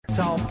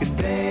talking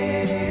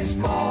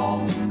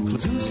baseball.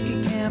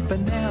 Kluszewski,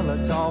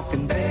 Campanella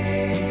talking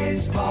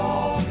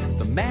baseball.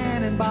 The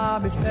man and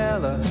Bobby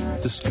Fella,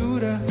 the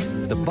Scooter,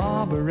 the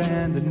Barber,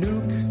 and the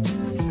Nuke.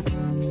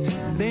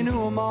 They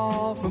knew them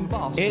all from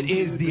Boston. It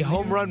is the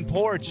Home Run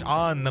Porch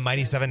on the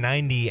Mighty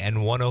 790 and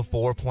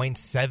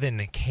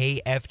 104.7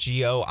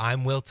 KFGO.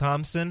 I'm Will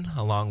Thompson,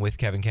 along with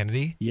Kevin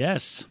Kennedy.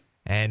 Yes.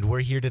 And we're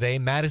here today.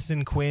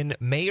 Madison Quinn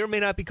may or may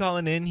not be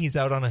calling in. He's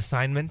out on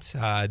assignment,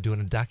 doing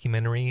a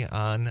documentary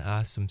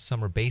on some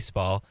summer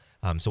baseball.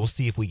 So we'll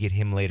see if we get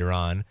him later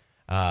on.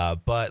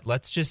 But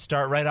let's just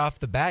start right off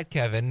the bat,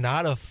 Kevin.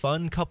 Not a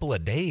fun couple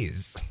of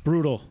days.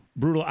 Brutal.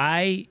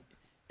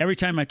 Every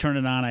time I turned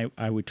it on,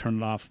 I would turn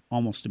it off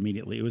almost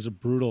immediately. It was a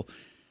brutal.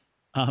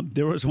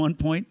 There was one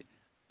point,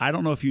 I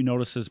don't know if you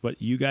noticed this,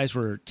 but you guys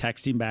were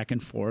texting back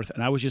and forth,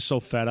 and I was just so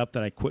fed up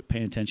that I quit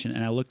paying attention.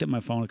 And I looked at my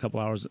phone a couple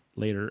hours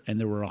later,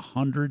 and there were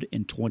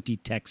 120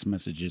 text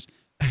messages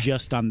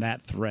just on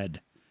that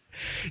thread.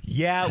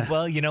 Yeah,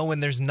 well, when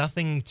there's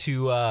nothing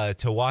to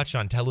watch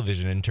on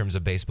television in terms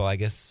of baseball, I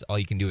guess all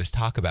you can do is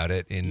talk about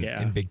it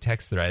in big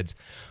text threads.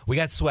 We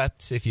got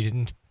swept, if you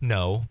didn't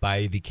know,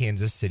 by the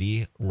Kansas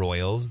City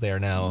Royals. They are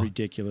now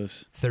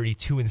ridiculous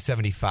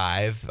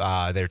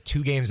 32-75. They're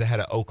 2 games ahead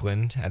of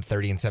Oakland at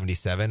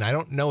 30-77. I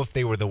don't know if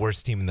they were the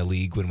worst team in the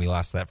league when we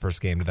lost that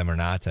first game to them or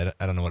not. I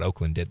don't know what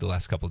Oakland did the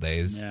last couple of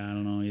days. Yeah, I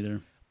don't know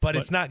either. But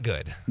it's not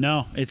good.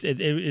 No,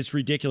 it's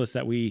ridiculous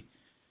that we.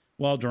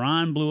 Well,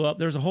 Duran blew up.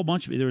 There was a whole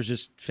bunch of there was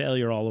just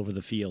failure all over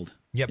the field.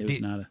 Yep.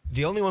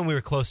 The only one we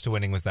were close to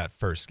winning was that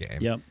first game.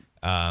 Yep.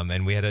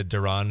 And we had a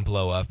Duran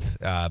blow up,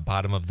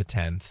 bottom of the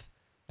 10th,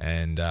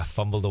 and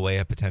fumbled away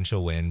a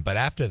potential win. But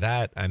after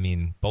that,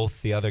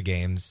 both the other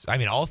games,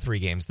 all 3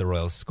 games, the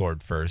Royals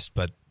scored first,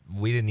 but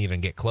we didn't even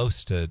get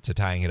close to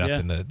tying it up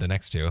in the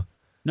next 2.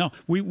 No,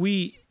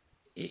 I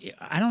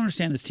don't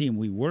understand this team.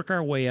 We work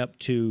our way up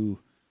to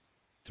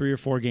 3 or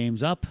 4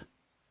 games up.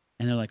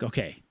 And they're like,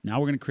 okay, now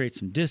we're going to create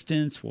some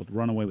distance. We'll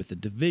run away with the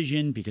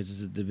division because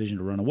it's a division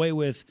to run away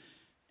with.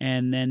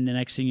 And then the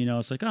next thing you know,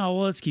 it's like, oh,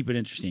 well, let's keep it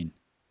interesting.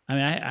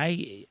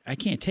 I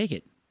can't take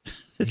it.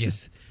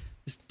 This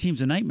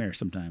team's a nightmare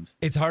sometimes.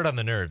 It's hard on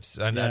the nerves.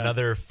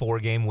 Another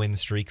 4-game win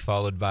streak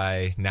followed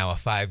by now a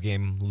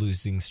 5-game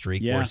losing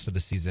streak. Yeah. Worst of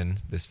the season,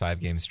 this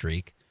 5-game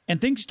streak.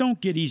 And things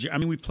don't get easier.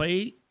 We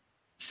play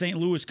St.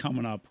 Louis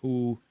coming up,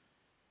 who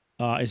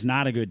is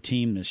not a good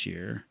team this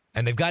year.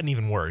 And they've gotten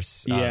even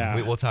worse.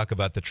 Yeah. We'll talk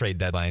about the trade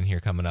deadline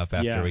here coming up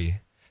after we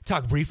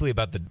talk briefly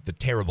about the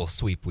terrible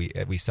sweep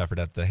we suffered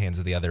at the hands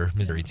of the other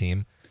Missouri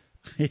team.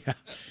 Yeah.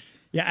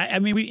 Yeah,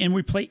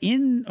 we play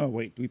in... Oh,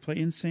 wait, do we play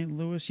in St.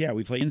 Louis? Yeah,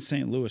 we play in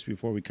St. Louis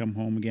before we come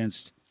home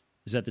against...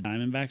 Is that the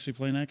Diamondbacks we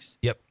play next?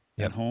 Yep.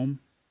 At home?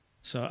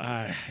 So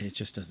it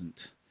just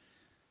doesn't...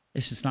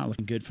 It's just not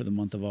looking good for the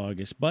month of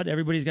August. But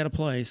everybody's got to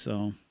play,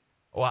 so...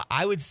 Well,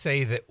 I would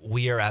say that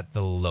we are at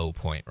the low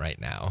point right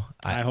now.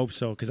 I hope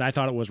so, because I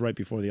thought it was right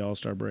before the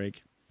All-Star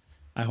break.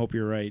 I hope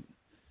you're right.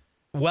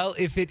 Well,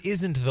 if it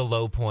isn't the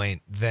low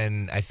point,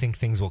 then I think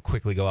things will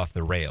quickly go off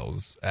the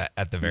rails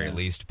at the very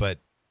least.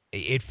 But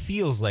it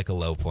feels like a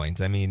low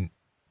point. In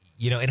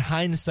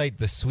hindsight,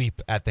 the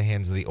sweep at the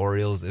hands of the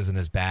Orioles isn't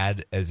as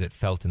bad as it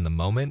felt in the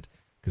moment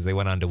because they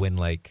went on to win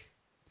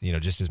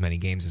just as many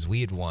games as we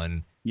had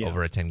won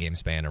over a 10-game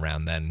span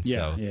around then.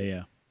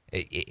 Yeah.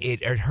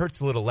 It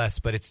hurts a little less,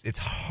 but it's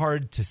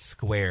hard to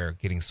square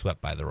getting swept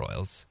by the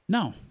Royals.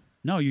 No,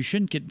 you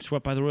shouldn't get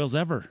swept by the Royals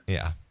ever.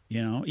 Yeah,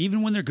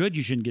 even when they're good,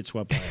 you shouldn't get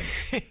swept by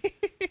them.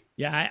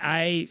 Yeah,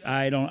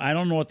 I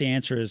don't know what the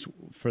answer is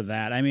for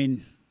that.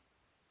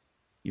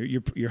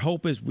 Your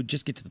hope is we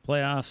just get to the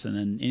playoffs, and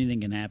then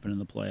anything can happen in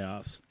the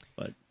playoffs.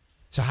 But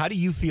so, how do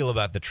you feel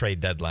about the trade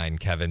deadline,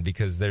 Kevin?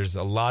 Because there's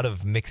a lot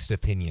of mixed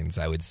opinions,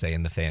 I would say,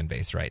 in the fan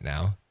base right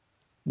now.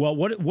 Well,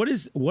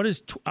 here's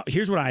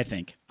what I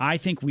think. I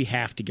think we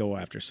have to go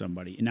after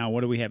somebody. Now,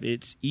 what do we have?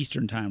 It's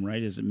Eastern time,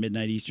 right? Is it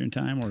midnight Eastern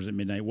time or is it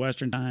midnight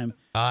Western time?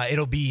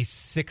 It'll be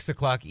 6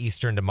 o'clock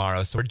Eastern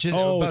tomorrow, so we're just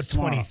about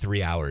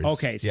 23 hours.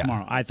 Okay, it's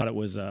tomorrow. I thought it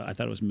was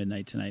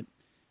midnight tonight.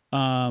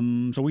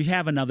 So we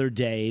have another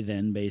day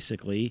then,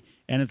 basically,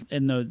 and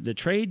the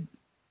trade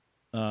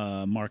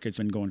market's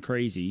been going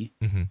crazy.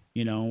 Mm-hmm.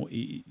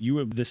 You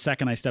were, the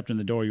second I stepped in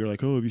the door, you're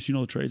like, oh, have you seen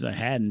all the trades? I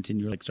hadn't,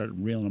 and you're like, started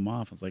reeling them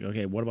off. I was like,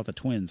 okay, what about the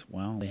Twins?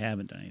 Well, they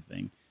haven't done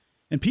anything.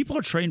 And people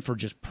are trading for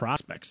just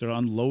prospects. They're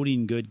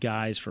unloading good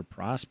guys for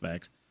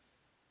prospects.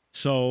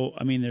 So,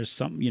 there's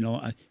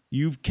something,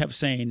 you've kept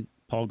saying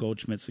Paul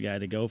Goldschmidt's the guy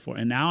to go for.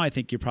 And now I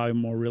think you're probably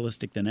more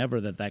realistic than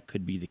ever that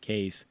could be the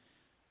case.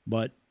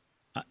 But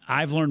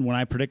I've learned when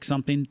I predict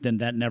something, then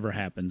that never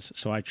happens.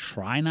 So I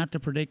try not to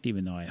predict,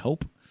 even though I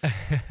hope.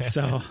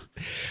 So,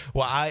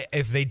 well,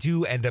 if they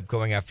do end up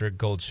going after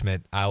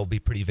Goldschmidt, I'll be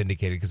pretty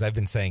vindicated because I've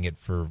been saying it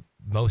for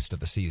most of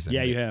the season.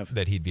 Yeah, you have.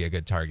 That he'd be a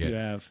good target. You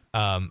have.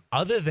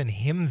 Other than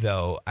him,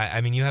 though,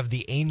 you have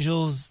the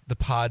Angels, the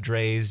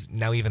Padres,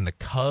 now even the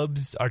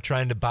Cubs are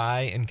trying to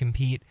buy and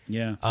compete.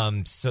 Yeah.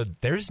 So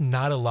there's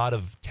not a lot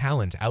of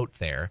talent out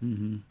there.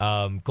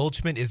 Mm-hmm.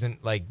 Goldschmidt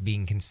isn't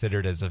being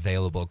considered as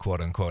available, quote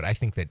unquote. I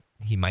think that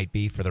he might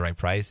be for the right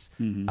price.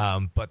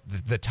 But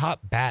the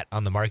top bat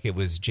on the market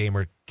was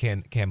Jeimer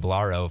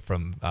Candelario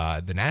from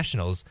the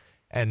Nationals,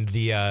 and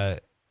the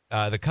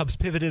Cubs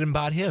pivoted and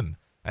bought him.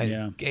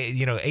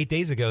 8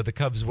 days ago, the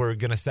Cubs were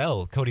going to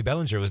sell. Cody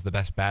Bellinger was the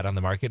best bat on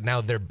the market.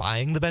 Now they're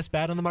buying the best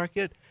bat on the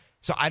market.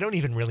 So I don't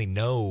even really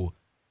know,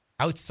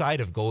 outside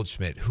of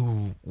Goldschmidt,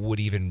 who would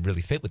even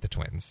really fit with the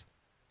Twins.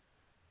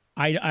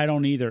 I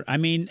don't either. I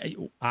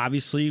mean,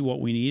 obviously what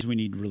we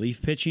need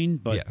relief pitching,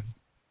 but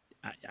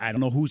I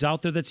don't know who's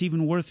out there that's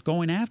even worth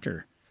going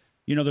after.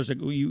 You know,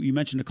 you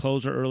mentioned a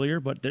closer earlier,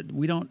 but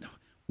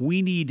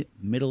we need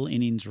middle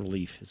innings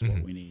relief is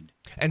what we need.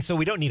 And so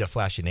we don't need a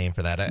flashy name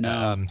for that.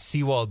 No.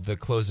 Sewald, the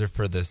closer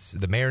for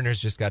the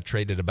Mariners, just got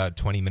traded about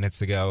 20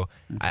 minutes ago.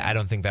 Okay. I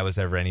don't think that was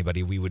ever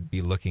anybody we would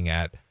be looking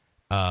at.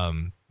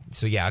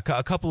 So, yeah,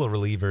 a couple of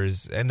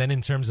relievers. And then in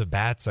terms of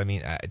bats, I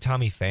mean,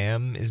 Tommy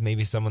Pham is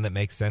maybe someone that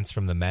makes sense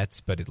from the Mets,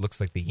 but it looks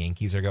like the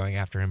Yankees are going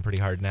after him pretty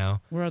hard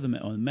now. Where are the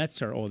Mets? Oh, the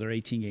Mets are, they're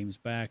 18 games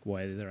back.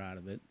 Why they're out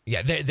of it?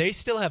 Yeah, they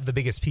still have the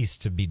biggest piece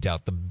to be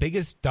dealt. The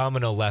biggest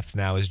domino left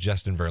now is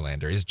Justin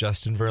Verlander. Is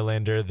Justin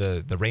Verlander,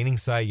 the reigning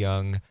Cy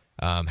Young,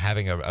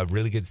 having a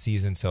really good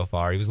season so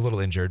far? He was a little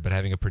injured, but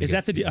having a pretty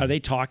good season. Are they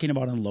talking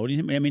about unloading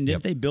him? I mean,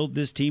 didn't they build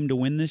this team to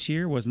win this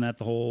year? Wasn't that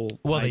the whole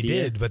idea? They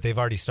did, but they've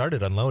already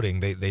started unloading.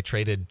 They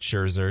traded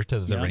Scherzer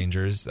to the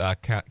Rangers. Mark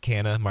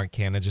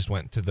Canha just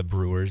went to the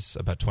Brewers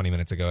about 20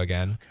 minutes ago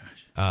again.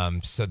 Oh,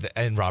 gosh.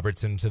 And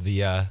Robertson to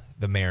the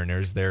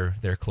Mariners,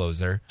 their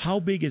closer. How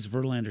big is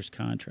Verlander's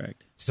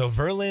contract? So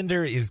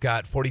Verlander is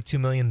got $42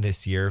 million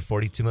this year,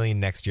 $42 million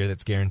next year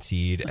that's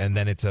guaranteed, and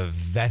then it's a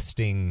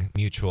vesting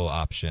mutual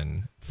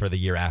option for the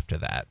year after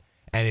that.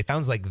 And it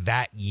sounds like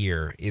that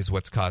year is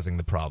what's causing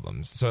the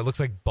problems. So it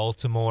looks like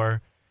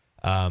Baltimore,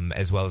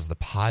 as well as the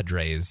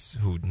Padres,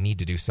 who need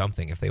to do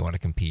something if they want to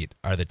compete,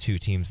 are the two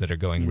teams that are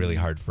going really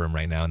hard for him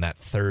right now. And that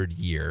third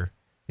year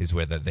is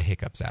where the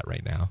hiccup's at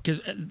right now. Because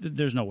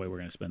there's no way we're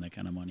going to spend that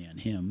kind of money on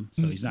him,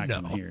 so he's not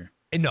coming here.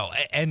 No,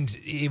 and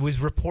it was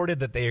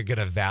reported that they are going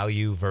to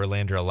value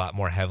Verlander a lot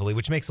more heavily,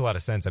 which makes a lot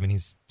of sense. I mean,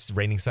 he's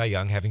reigning Cy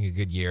Young, having a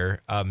good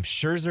year.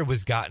 Scherzer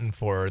was gotten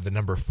for the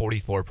number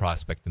 44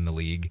 prospect in the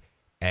league,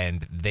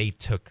 and they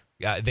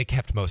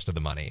kept most of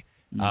the money.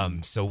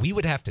 So we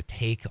would have to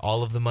take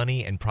all of the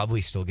money and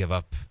probably still give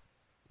up,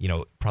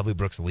 probably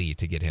Brooks Lee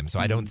to get him. So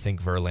I don't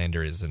think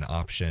Verlander is an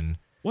option.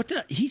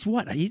 He's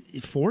what? He's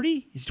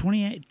 40? He's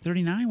 28,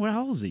 39?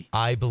 How old is he?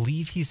 I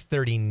believe he's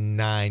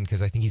 39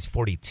 because I think he's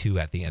 42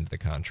 at the end of the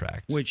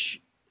contract.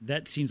 Which,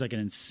 that seems like an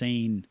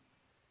insane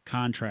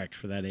contract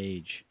for that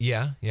age.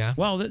 Yeah.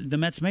 Well, the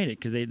Mets made it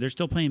because they're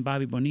still playing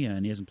Bobby Bonilla,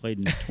 and he hasn't played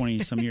in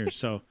 20-some years.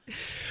 So,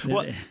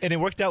 and it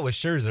worked out with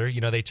Scherzer.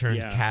 They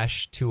turned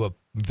cash to a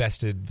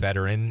vested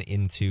veteran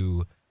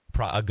into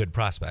a good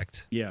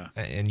prospect. Yeah.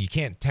 And you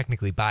can't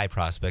technically buy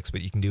prospects,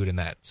 but you can do it in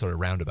that sort of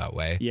roundabout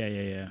way.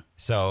 Yeah.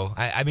 So,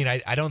 I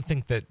don't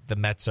think that the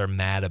Mets are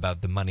mad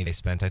about the money they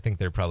spent. I think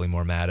they're probably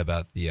more mad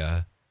about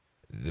the,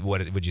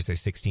 what would you say,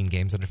 16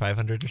 games under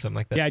 500 or something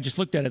like that? Yeah, I just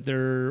looked at it.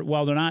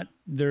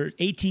 They're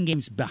 18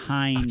 games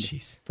behind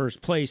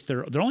first place.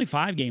 They're only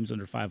 5 games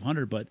under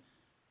 500, but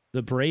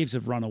the Braves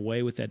have run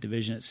away with that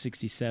division at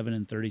 67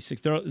 and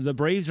 36. The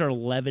Braves are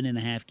 11 and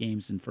a half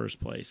games in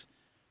first place.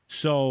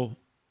 So,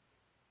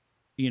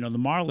 the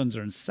Marlins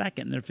are in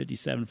second. They're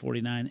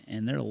 57-49,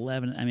 and they're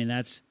 11. I mean,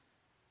 that's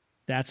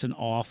an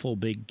awful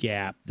big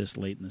gap this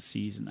late in the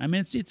season. I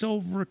mean, it's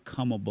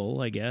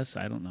overcomable, I guess.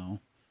 I don't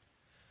know.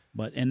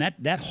 But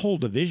that whole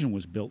division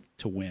was built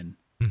to win.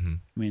 Mm-hmm.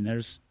 I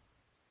mean,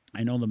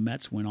 I know the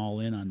Mets went all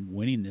in on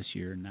winning this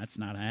year, and that's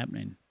not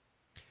happening.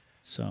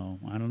 So,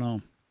 I don't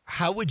know.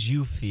 How would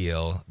you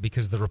feel,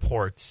 because the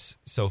reports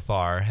so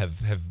far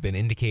have been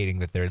indicating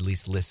that they're at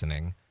least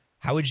listening,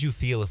 how would you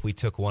feel if we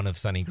took one of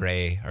Sonny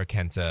Gray or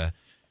Kenta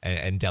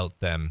and dealt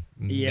them?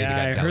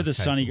 Yeah, I heard the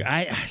Sonny Gray.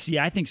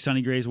 I think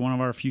Sonny Gray is one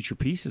of our future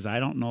pieces. I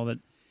don't know that.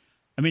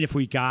 I mean, if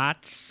we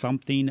got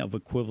something of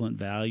equivalent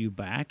value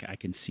back, I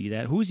can see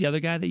that. Who's the other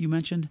guy that you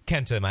mentioned?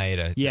 Kenta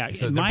Maeda. Yeah,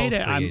 so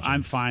Maeda,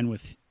 I'm fine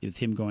with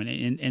him going.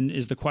 And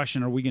is the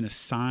question, are we going to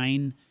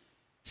sign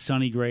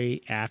Sonny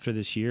Gray after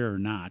this year or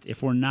not?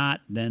 If we're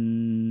not,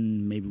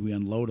 then maybe we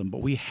unload him.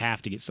 But we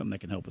have to get something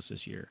that can help us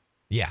this year.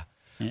 Yeah.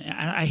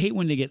 And I hate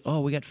when they get,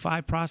 we got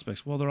 5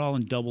 prospects. Well, they're all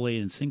in AA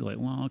and single A.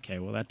 Well, okay,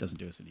 that doesn't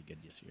do us any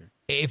good this year.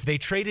 If they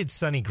traded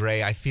Sonny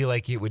Gray, I feel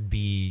like it would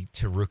be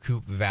to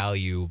recoup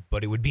value,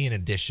 but it would be in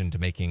addition to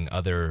making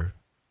other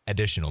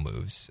additional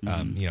moves,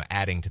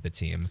 adding to the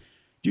team.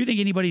 Do you think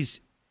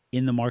anybody's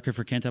in the market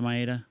for Kenta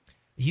Maeda?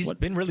 He's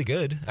been really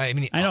good. I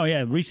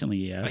know, recently,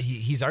 yeah.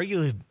 He's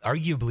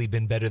arguably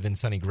been better than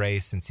Sonny Gray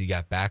since he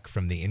got back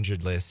from the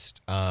injured list.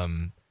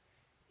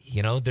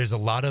 There's a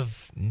lot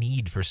of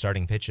need for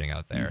starting pitching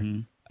out there.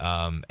 Mm-hmm.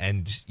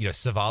 Aaron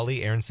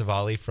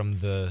Savali from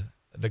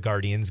the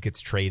Guardians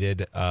gets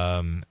traded,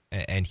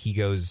 and he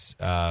goes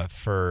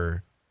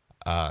for,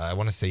 I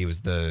want to say he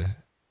was the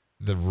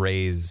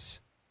Rays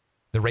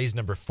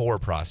number 4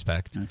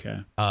 prospect.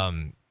 Okay.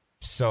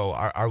 So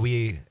are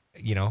we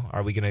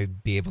are we going to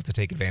be able to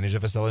take advantage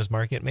of a seller's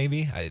market?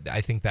 Maybe.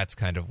 I think that's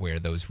kind of where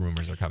those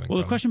rumors are coming from.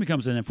 Well, the question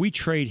becomes then, if we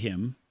trade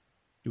him,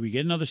 do we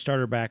get another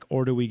starter back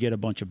or do we get a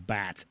bunch of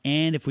bats?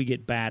 And if we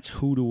get bats,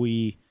 who do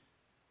we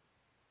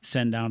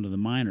send down to the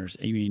minors?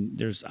 I mean,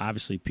 there's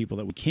obviously people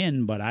that we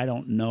can, but I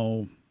don't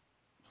know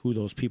who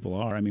those people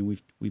are. I mean,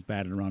 we've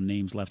batted around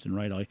names left and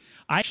right. I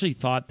actually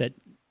thought that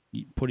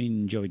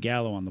putting Joey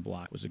Gallo on the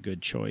block was a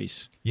good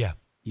choice. Yeah.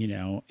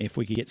 If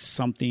we could get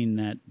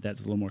something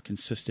that's a little more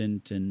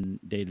consistent and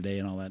day to day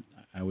and all that,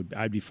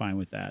 I'd be fine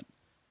with that.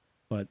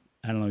 But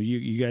I don't know.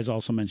 You guys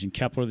also mentioned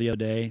Kepler the other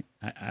day.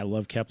 I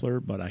love Kepler,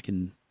 but I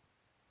can,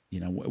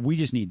 we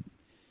just need.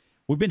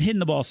 We've been hitting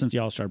the ball since the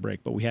All-Star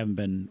break, but we haven't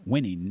been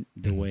winning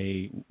the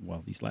way.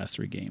 Well, these last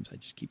 3 games, I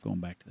just keep going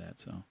back to that.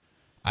 So.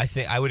 I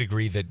think I would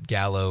agree that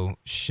Gallo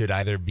should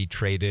either be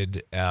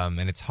traded,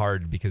 and it's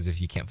hard because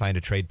if you can't find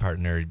a trade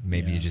partner,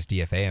 maybe you just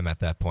DFA him at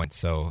that point.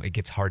 So it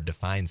gets hard to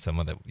find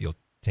someone that you'll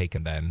take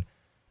him then.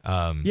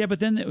 But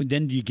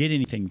then do you get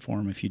anything for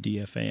him if you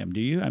DFA him?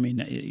 Do you? I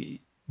mean,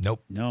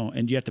 nope. No,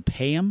 and do you have to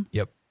pay him?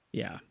 Yep.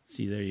 Yeah.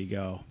 See, there you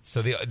go.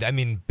 So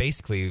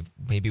basically,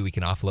 maybe we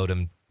can offload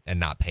him and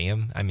not pay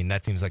him. I mean,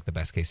 that seems like the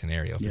best case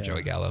scenario for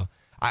Joey Gallo.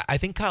 I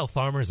think Kyle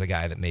Farmer's a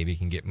guy that maybe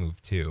can get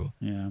moved too.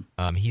 Yeah.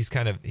 He's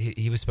kind of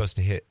he was supposed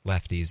to hit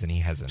lefties and he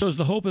hasn't. So is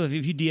the hope of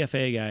if you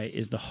DFA a guy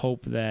is the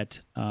hope that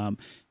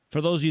for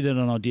those of you that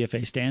don't know,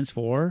 DFA stands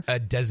for a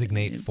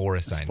designate for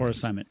assignment. For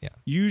assignment. Yeah.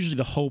 Usually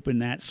the hope in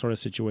that sort of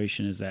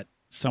situation is that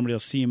somebody will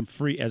see him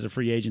free as a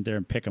free agent there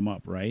and pick him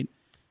up, right?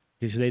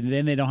 Because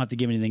then they don't have to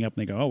give anything up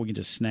and they go, we can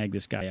just snag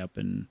this guy up.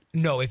 And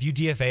no, if you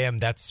DFA him,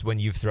 that's when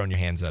you've thrown your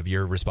hands up.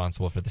 You're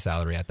responsible for the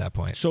salary at that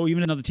point. So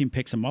even another team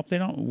picks him up,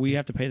 we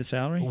have to pay the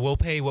salary? We'll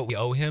pay what we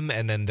owe him,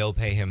 and then they'll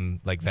pay him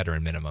like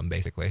veteran minimum,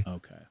 basically.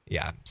 Okay.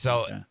 Yeah.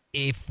 So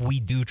if we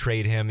do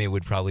trade him, it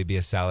would probably be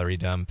a salary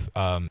dump.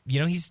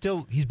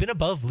 He's been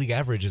above league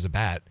average as a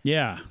bat.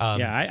 Yeah.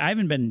 I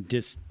haven't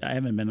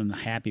been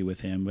unhappy with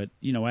him, but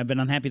I've been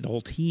unhappy with the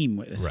whole team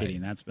with his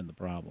hitting. That's been the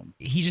problem.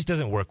 He just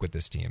doesn't work with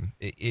this team.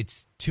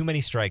 It's too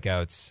many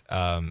strikeouts,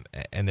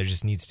 and there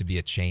just needs to be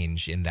a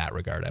change in that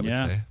regard, I would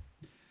say.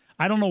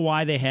 I don't know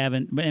why they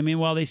haven't. But I mean,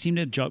 they seem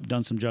to have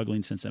done some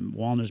juggling since then.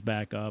 Wallner's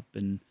back up,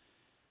 and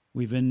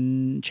we've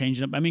been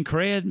changing up. I mean,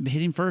 Correa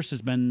hitting first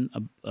has been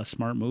a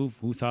smart move.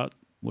 Who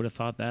would have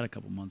thought that a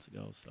couple months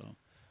ago? So.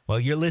 Well,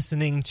 you're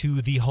listening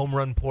to the Home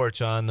Run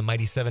Porch on the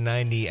Mighty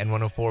 790 and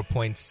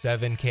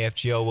 104.7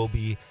 KFGO. We'll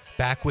be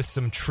back with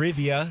some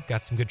trivia.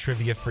 Got some good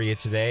trivia for you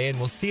today, and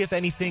we'll see if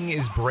anything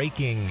is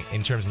breaking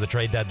in terms of the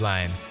trade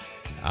deadline.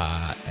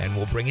 And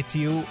we'll bring it to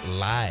you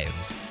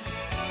live.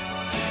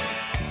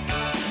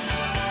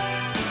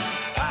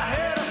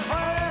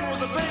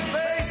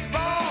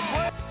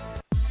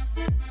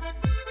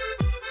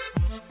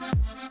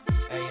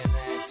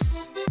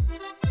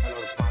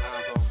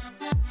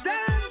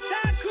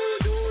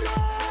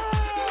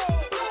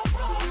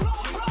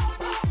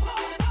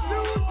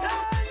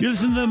 You're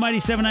listening to the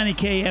Mighty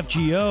 790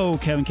 KFGO.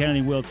 Kevin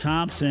Kennedy, Will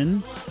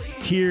Thompson,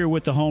 here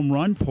with the Home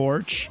Run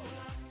Porch.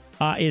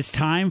 It's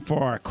time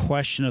for our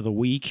question of the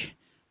week.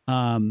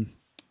 Will's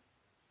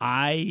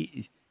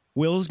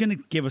going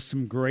to give us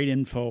some great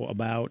info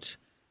about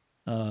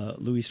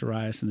Luis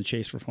Arias and the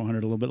chase for 400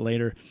 a little bit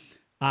later.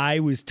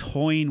 I was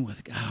toying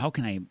with how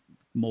can I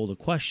mold a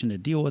question to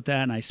deal with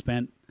that, and I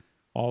spent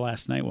all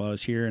last night while I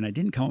was here, and I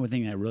didn't come up with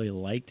anything I really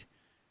liked.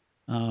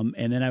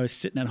 And then I was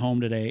sitting at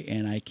home today,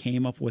 and I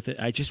came up with it.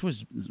 I just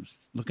was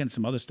looking at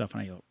some other stuff,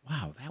 and I go,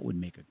 wow, that would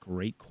make a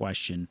great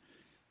question.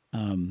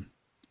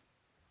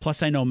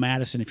 Plus, I know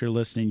Madison, if you're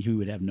listening, you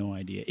would have no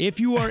idea.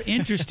 If you are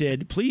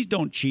interested, please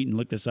don't cheat and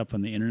look this up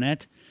on the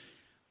internet.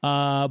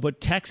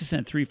 But text us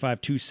at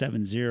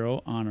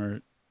 35270 on our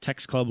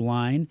text club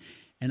line,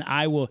 and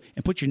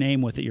and put your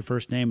name with it, your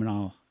first name, and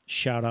I'll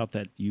shout out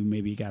that you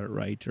maybe got it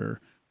right,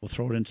 or we'll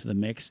throw it into the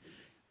mix.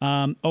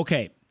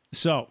 Okay,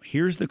 so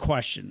here's the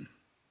question.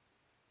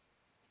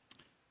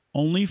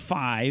 Only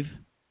 5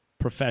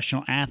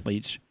 professional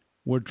athletes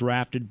were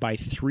drafted by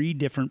 3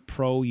 different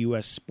pro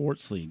U.S.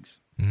 sports leagues.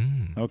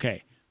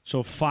 Okay,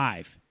 so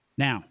 5.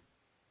 Now,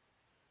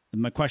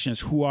 my question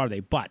is, who are they?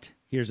 But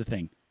here's the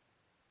thing.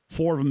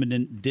 4 of them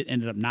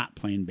ended up not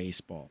playing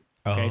baseball.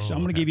 Okay, so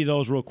I'm going to give you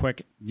those real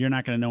quick. You're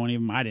not going to know any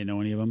of them. I didn't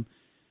know any of them.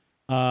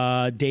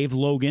 Dave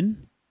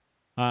Logan,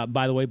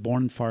 by the way,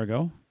 born in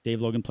Fargo. Dave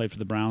Logan played for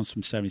the Browns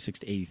from 76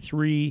 to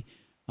 83.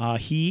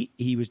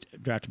 He was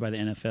drafted by the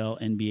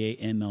NFL,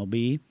 NBA,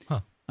 MLB.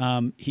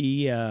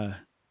 He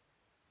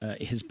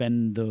has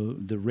been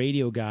the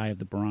radio guy of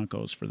the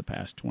Broncos for the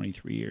past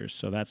 23 years.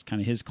 So that's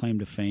kind of his claim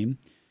to fame.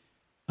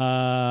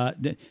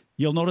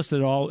 You'll notice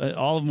that all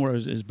of them were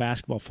is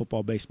basketball,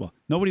 football, baseball.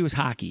 Nobody was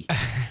hockey.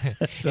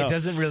 So, it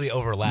doesn't really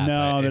overlap.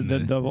 No,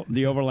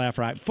 the overlap,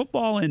 right?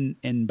 Football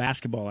and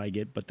basketball I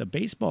get, but the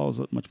baseball is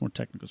a much more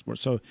technical sport.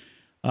 So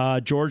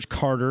George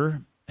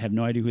Carter, I have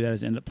no idea who that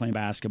is, ended up playing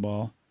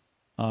basketball.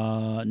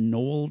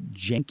 Noel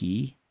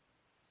Jenke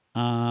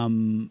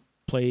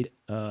played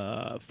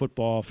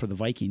football for the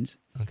Vikings.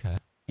 Okay.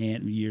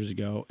 And years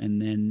ago,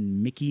 and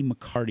then Mickey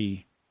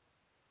McCarty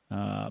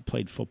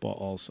played football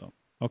also.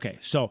 Okay,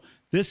 so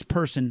this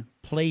person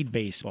played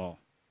baseball.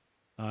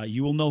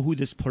 You will know who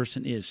this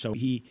person is. So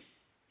he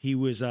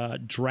was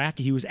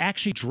drafted. He was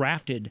actually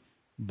drafted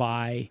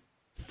by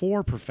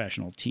 4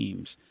 professional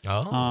teams.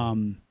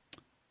 Oh.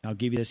 I'll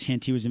give you this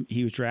hint.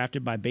 He was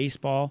drafted by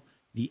baseball,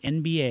 the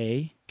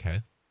NBA,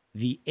 Okay.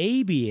 the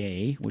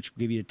ABA, which will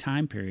give you a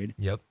time period.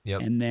 Yep.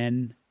 And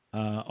then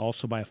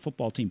also by a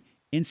football team.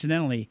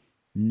 Incidentally,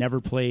 never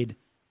played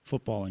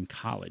football in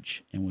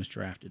college and was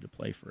drafted to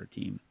play for a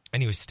team.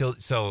 And he was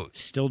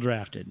still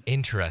drafted.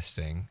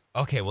 Interesting.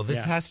 Okay, well,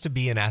 this has to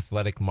be an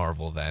athletic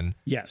marvel then.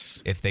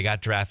 Yes. If they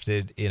got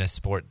drafted in a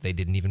sport they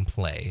didn't even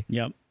play.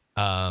 Yep.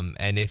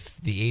 And if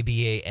the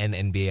ABA and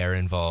NBA are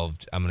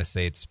involved, I'm going to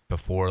say it's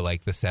before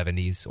like the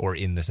 70s or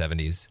in the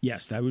 70s.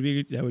 Yes, that would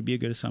be a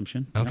good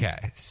assumption. Okay,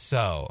 Yep.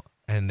 so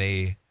and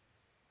they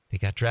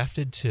got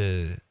drafted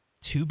to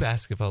 2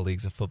 basketball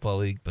leagues, a football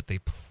league, but they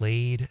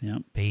played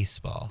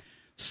baseball.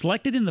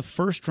 Selected in the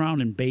first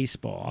round in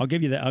baseball. I'll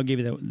give you that.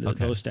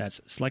 Those stats.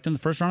 Selected in the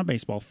first round of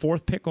baseball,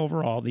 4th pick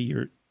overall the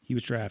year he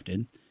was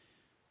drafted.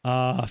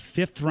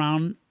 5th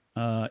round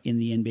in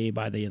the NBA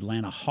by the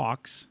Atlanta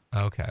Hawks.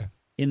 Okay.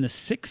 In the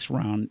 6th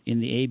round in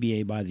the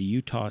ABA by the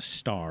Utah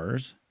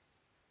Stars.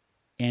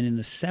 And in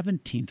the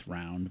 17th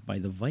round by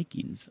the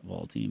Vikings of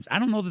all teams. I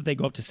don't know that they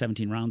go up to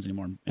 17 rounds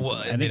anymore. Well,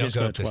 and they don't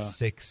go up to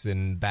 6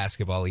 in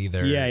basketball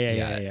either.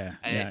 Yeah,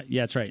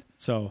 that's right.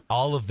 So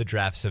all of the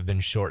drafts have been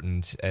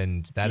shortened,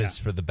 and that is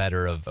for the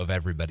better of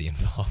everybody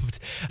involved.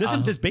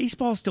 Does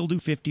baseball still do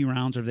 50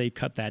 rounds, or have they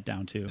cut that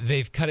down too?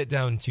 They've cut it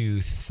down to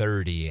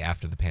 30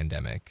 after the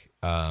pandemic,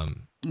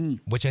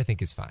 which I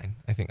think is fine.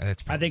 I think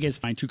it's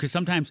fine too, because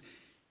sometimes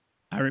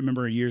I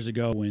remember years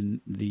ago when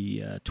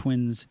the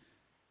Twins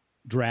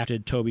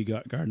drafted Toby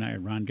Gardner,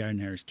 Ron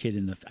Gardner's kid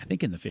in the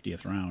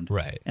 50th round.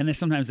 Right. And then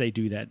sometimes they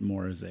do that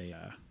more as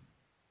a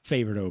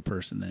favor to a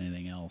person than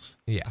anything else.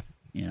 Yeah.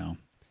 You know,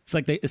 it's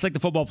like the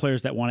football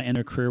players that want to end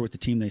their career with the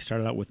team they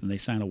started out with and they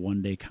sign a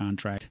 1-day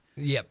contract.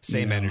 Yep.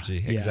 Same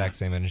energy. Exact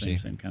same energy.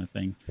 Same kind of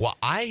thing. Well,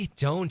 I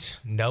don't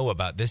know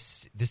about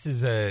this. This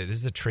is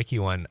a tricky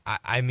one.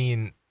 I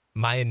mean,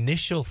 my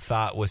initial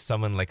thought was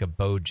someone like a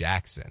Bo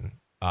Jackson,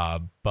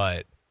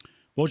 but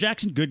Bo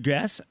Jackson, good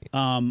guess.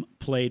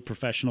 Played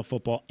professional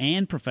football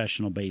and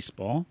professional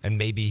baseball, and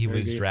maybe he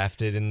was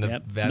drafted in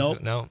the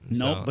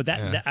No, but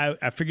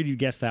I figured you'd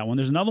guess that one.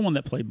 There's another one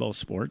that played both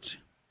sports.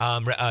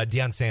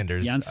 Deion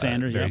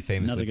Sanders. Very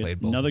famously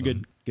played both. Another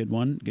good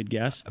one. Good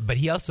guess. But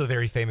he also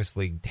very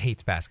famously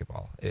hates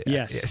basketball.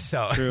 Yes,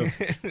 so true.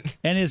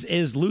 And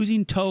is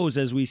losing toes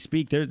as we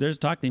speak. There's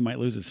talk that he might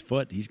lose his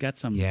foot. He's got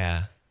some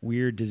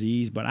weird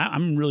disease, but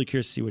I'm really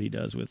curious to see what he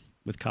does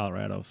with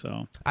Colorado.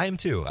 So I am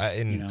too.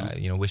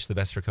 Wish the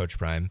best for Coach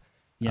Prime.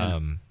 Yeah.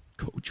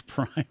 Coach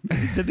Prime.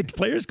 Did the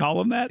players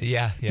call him that?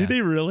 Yeah. Do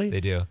they really?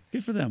 They do.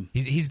 Good for them.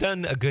 He's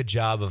done a good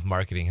job of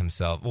marketing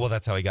himself. Well,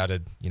 that's how he got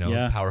a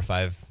Power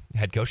 5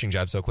 head coaching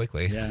job so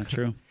quickly. Yeah,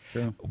 true.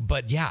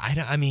 But yeah,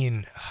 I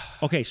mean,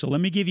 okay. So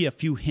let me give you a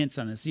few hints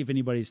on this. See if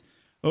anybody's.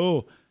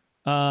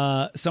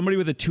 Somebody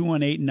with a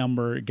 218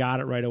 number got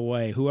it right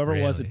away.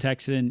 Whoever was a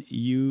Texan,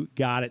 you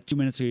got it 2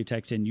 minutes ago. You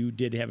texted in. You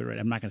did have it right.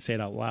 I'm not going to say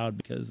it out loud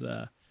because.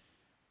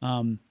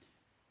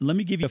 Let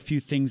me give you a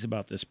few things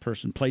about this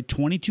person. Played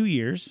 22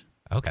 years.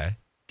 Okay.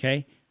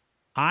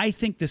 I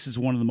think this is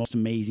one of the most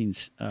amazing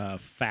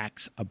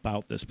facts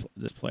about this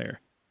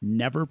player.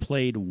 Never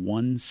played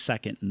 1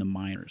 second in the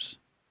minors.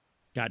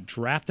 Got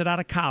drafted out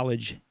of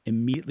college.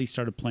 Immediately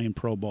started playing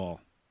pro ball.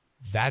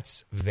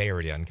 That's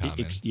very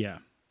uncommon.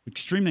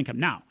 Extremely uncommon.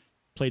 Now,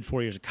 played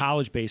 4 years of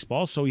college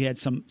baseball, so he had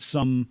some,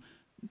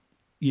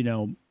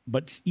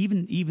 but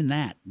even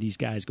that, these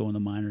guys go in the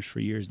minors for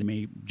years. They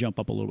may jump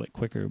up a little bit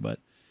quicker, but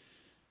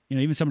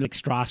even somebody like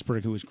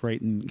Strasburg, who was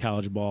great in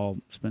college ball,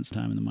 spent some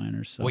time in the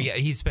minors. So. Well, yeah,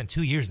 he spent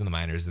 2 years in the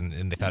minors,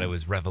 and they thought it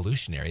was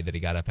revolutionary that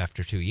he got up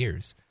after 2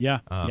 years.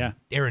 Yeah.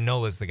 Aaron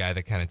Nola's the guy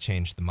that kind of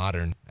changed the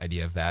modern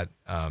idea of that.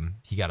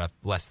 He got up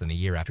less than a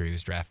year after he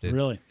was drafted.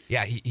 Really?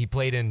 Yeah, he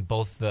played in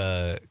both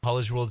the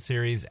College World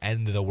Series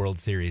and the World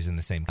Series in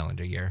the same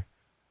calendar year.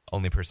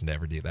 Only person to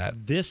ever do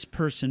that. This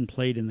person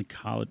played in the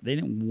college. They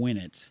didn't win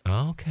it.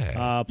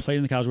 Okay. Played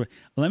in the college.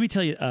 Let me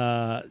tell you.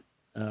 What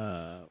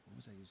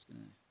was I just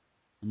gonna?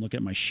 I'm looking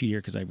at my sheet here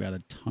because I've got a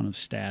ton of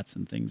stats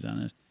and things on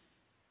it.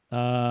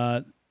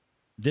 I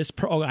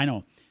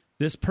know.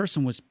 This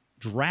person was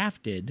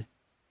drafted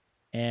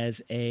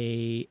as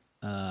a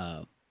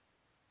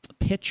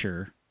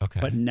pitcher,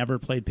 but never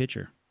played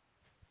pitcher.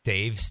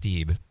 Dave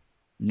Stieb.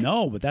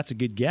 No, but that's a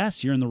good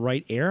guess. You're in the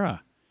right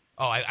era.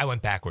 Oh, I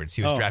went backwards.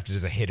 He was drafted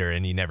as a hitter,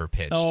 and he never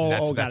pitched.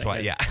 That's why.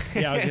 Yeah.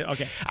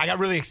 Okay. I got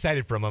really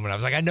excited for a moment. I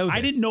was like, I know this. I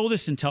didn't know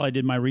this until I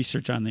did my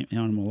research on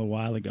him a little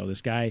while ago.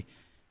 This guy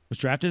was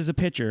drafted as a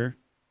pitcher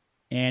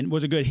and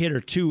was a good hitter,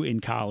 too,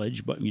 in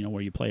college, but,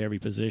 where you play every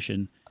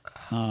position.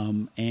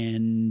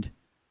 And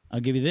I'll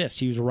give you this.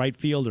 He was a right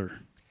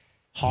fielder.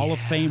 Hall of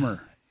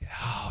Famer.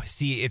 Oh,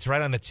 see, it's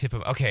right on the tip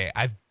of... Okay,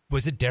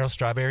 was it Darryl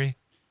Strawberry?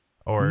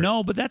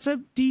 No, but that's a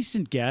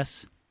decent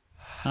guess.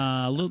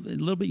 A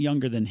little bit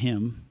younger than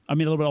him. I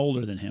mean, a little bit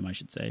older than him, I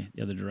should say.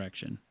 The other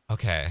direction.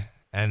 Okay,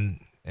 and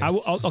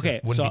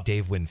okay, wouldn't be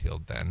Dave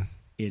Winfield then.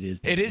 It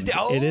is. It is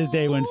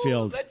Dave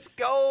Winfield. Let's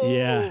go.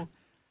 Yeah.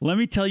 Let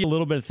me tell you a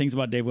little bit of things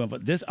about Dave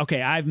Winfield.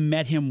 I've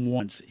met him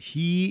once.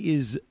 He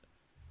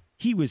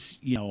was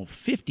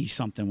 50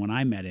 something when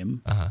I met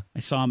him. I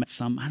saw him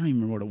at I don't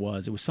even remember what it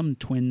was. It was some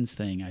twins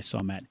thing I saw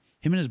him at.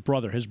 Him and his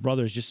brother. His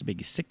brother is just as big.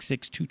 He's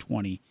 6'6",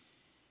 220.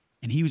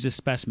 And he was a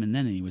specimen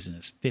then, and he was in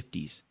his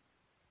 50s.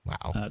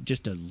 Wow.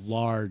 Just a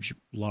large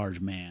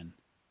man.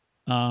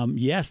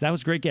 Yes, that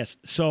was a great guess.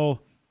 So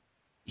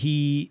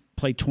he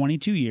played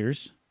 22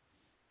 years.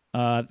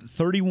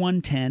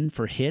 3110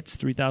 for hits,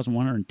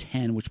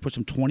 3,110, which puts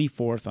him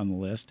 24th on the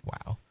list.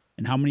 Wow.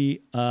 And how many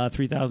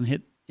 3,000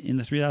 hit in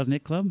the 3,000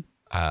 hit club?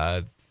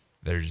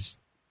 There's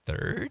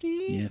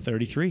 30? Yeah,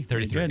 33.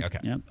 33, okay.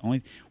 Yeah,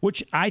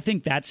 which I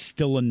think that's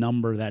still a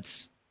number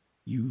that's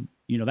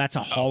that's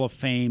a Hall of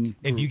Fame group.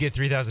 If you get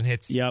 3,000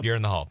 hits, you're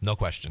in the Hall. No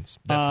questions.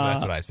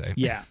 That's what I say.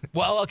 Yeah.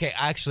 Well, okay,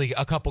 actually,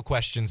 a couple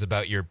questions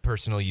about your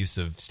personal use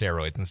of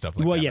steroids and stuff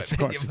like that. Well, yes, of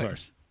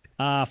course.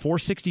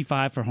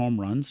 465 for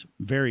home runs.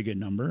 Very good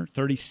number.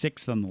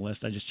 36th on the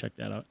list. I just checked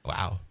that out.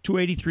 Wow.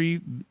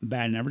 283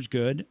 batting average.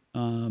 Good.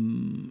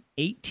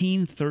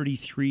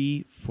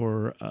 1833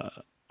 for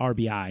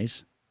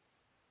RBIs.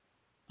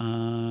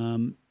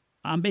 On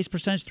base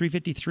percentage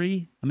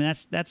 353. I mean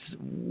that's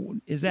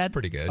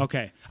pretty good.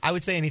 Okay. I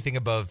would say anything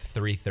above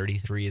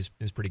 333 is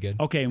pretty good.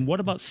 Okay, and what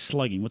about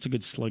slugging? What's a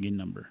good slugging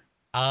number?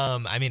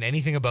 I mean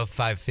anything above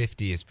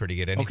 550 is pretty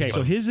good. Anything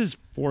so his is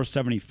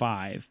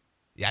 475.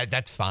 Yeah,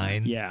 that's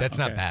fine. Yeah, that's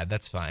not bad.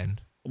 That's fine.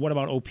 What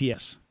about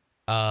OPS?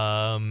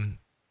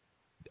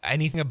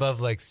 Anything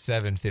above like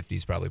 750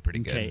 is probably pretty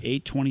good. Okay,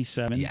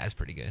 827. Yeah, it's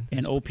pretty good.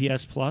 And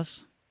OPS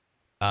plus?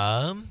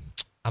 I'm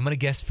gonna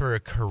guess for a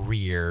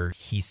career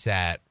he's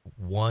at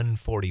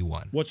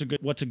 141. What's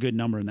a good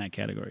number in that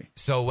category?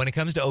 So when it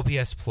comes to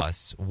OPS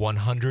plus,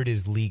 100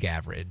 is league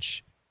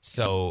average.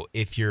 So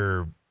if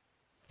you're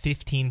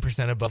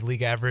 15% above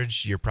league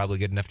average, you're probably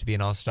good enough to be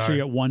an all-star. So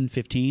you're at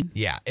 115?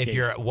 Yeah. If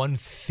you're at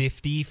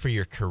 150 for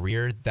your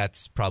career,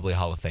 that's probably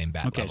Hall of Fame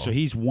bat level. Okay, so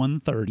he's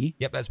 130.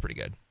 Yep, that's pretty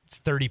good.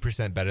 It's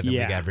 30% better than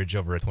league average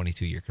over a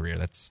 22-year career.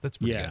 That's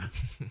pretty good.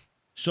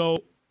 So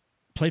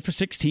played for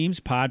 6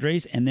 teams,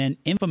 Padres, and then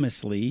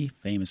famously,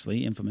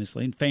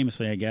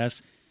 I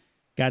guess,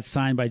 got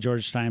signed by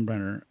George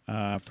Steinbrenner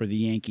for the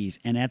Yankees.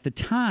 And at the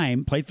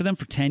time, played for them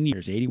for 10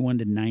 years, 81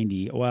 to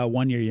 90. Well,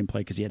 1 year he didn't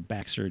play because he had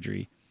back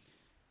surgery.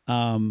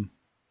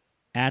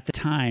 At the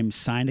time,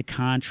 signed a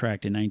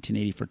contract in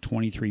 1980 for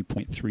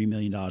 $23.3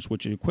 million,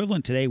 which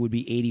equivalent today would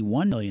be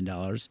 $81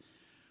 million,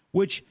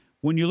 which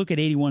when you look at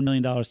 $81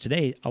 million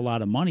today, a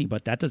lot of money,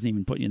 but that doesn't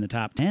even put you in the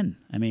top 10.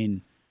 I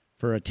mean,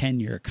 for a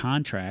 10-year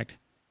contract,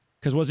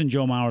 because wasn't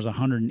Joe Mauer's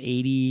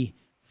 180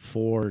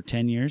 for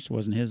 10 years?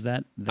 Wasn't his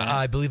that?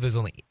 I believe it was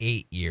only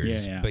 8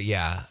 years. Yeah. But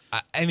yeah,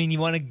 I mean,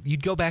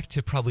 you'd go back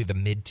to probably the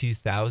mid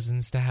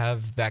 2000s to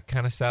have that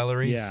kind of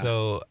salary. Yeah.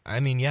 So I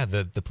mean, yeah,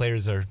 the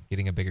players are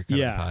getting a bigger cut of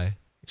the pie.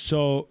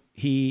 So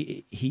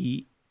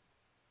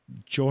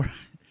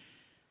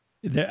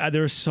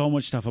there's so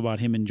much stuff about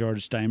him and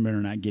George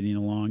Steinbrenner not getting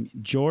along.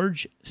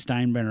 George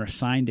Steinbrenner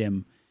signed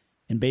him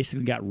and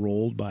basically got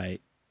rolled by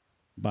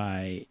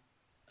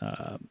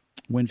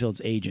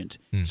Winfield's agent.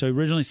 So he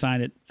originally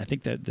signed it. I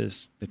think that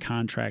the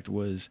contract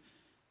was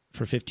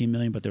for $15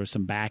 million, but there were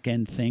some back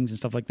end things and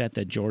stuff like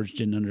that George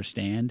didn't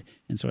understand,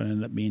 and so it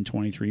ended up being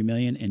 $23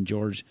 million. And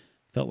George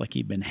felt like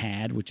he'd been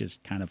had, which is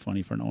kind of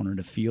funny for an owner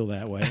to feel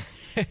that way.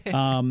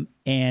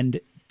 And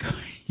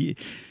he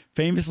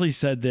famously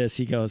said this.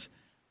 He goes,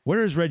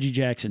 "Where is Reggie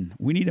Jackson?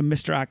 We need a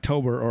Mr.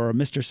 October or a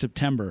Mr.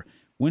 September.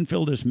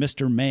 Winfield is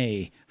Mr.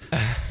 May,"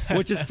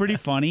 which is pretty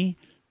funny.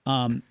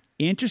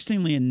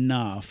 Interestingly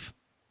enough,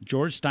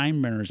 George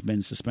Steinbrenner has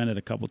been suspended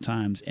a couple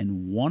times,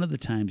 and one of the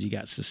times he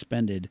got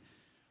suspended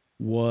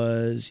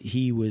was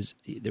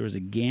there was a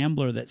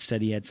gambler that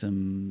said he had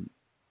some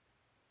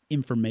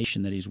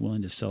information that he's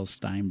willing to sell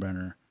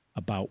Steinbrenner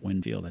about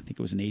Winfield. I think it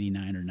was in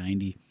 89 or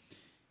 90.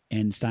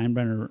 And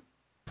Steinbrenner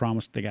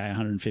promised the guy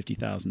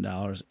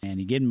 $150,000, and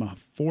he gave him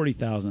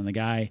 $40,000. And the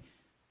guy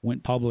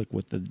went public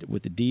with the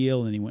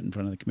deal, and he went in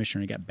front of the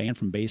commissioner and he got banned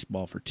from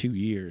baseball for 2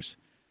 years.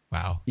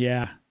 Wow.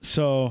 Yeah.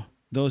 So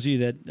those of you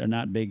that are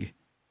not big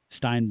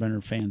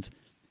Steinbrenner fans,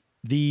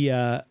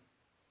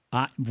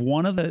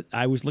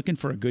 I was looking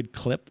for a good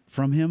clip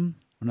from him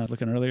when I was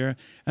looking earlier,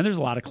 and there's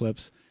a lot of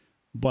clips,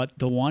 but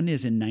the one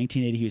is in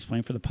 1980. He was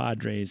playing for the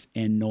Padres,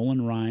 and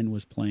Nolan Ryan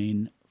was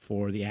playing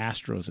for the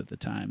Astros at the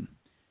time.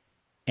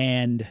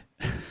 And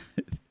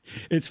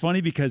it's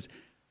funny because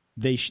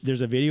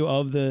there's a video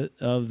of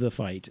the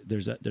fight.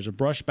 There's a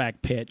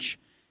brushback pitch,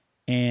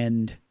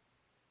 and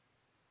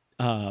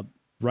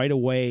right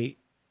away,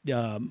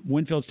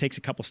 Winfield takes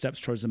a couple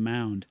steps towards the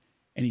mound,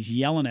 and he's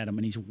yelling at him,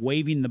 and he's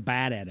waving the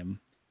bat at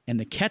him. And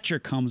the catcher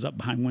comes up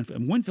behind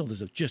Winfield, and Winfield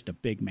is just a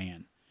big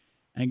man.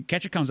 And the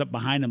catcher comes up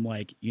behind him,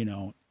 like,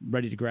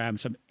 ready to grab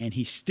him, and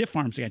he stiff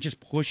arms the guy, just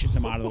pushes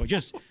him out of the way,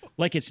 just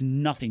like it's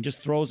nothing, just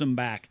throws him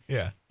back.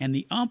 Yeah. And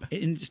the ump,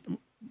 and just,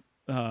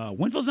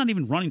 Winfield's not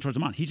even running towards the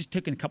mound. He's just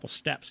taking a couple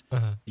steps.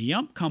 The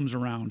ump comes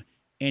around,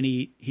 and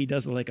he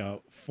does like a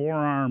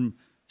forearm,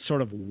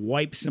 sort of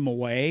wipes him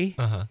away.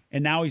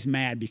 And now he's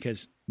mad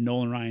because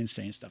Nolan Ryan's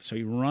saying stuff. So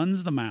he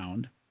runs the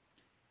mound,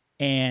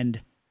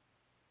 and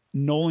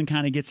Nolan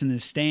kind of gets in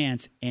his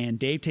stance, and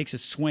Dave takes a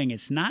swing.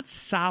 It's not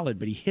solid,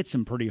 but he hits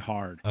him pretty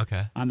hard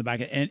on the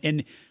back.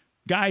 And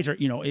guys are,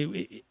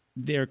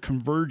 they're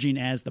converging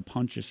as the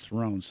punch is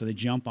thrown, so they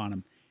jump on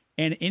him.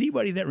 And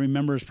anybody that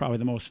remembers probably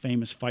the most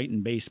famous fight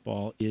in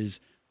baseball is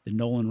the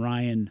Nolan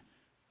Ryan,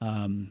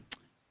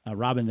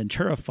 Robin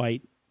Ventura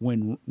fight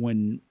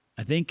when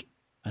I think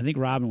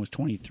Robin was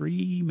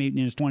 23, maybe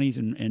in his 20s,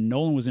 and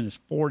Nolan was in his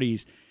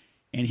 40s,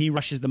 and he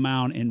rushes the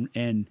mound,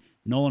 and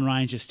Nolan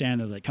Ryan's just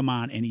standing there like, come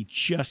on, and he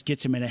just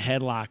gets him in a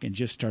headlock and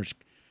just starts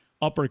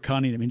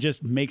uppercutting him and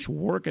just makes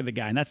work of the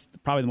guy. And that's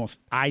probably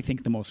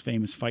the most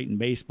famous fight in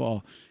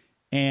baseball.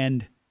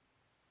 And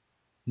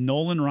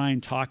Nolan Ryan,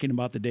 talking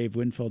about the Dave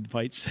Winfield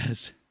fight,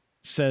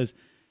 says,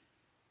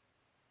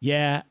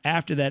 yeah,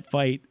 after that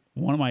fight,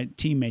 one of my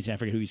teammates, I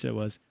forget who he said it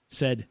was,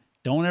 said,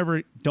 don't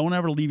ever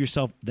leave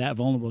yourself that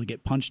vulnerable to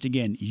get punched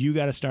again. You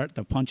got to start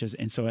the punches.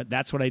 And so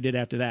that's what I did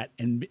after that.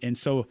 And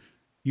so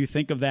you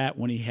think of that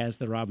when he has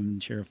the Robin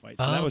Ventura fight.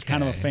 So that was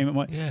kind of a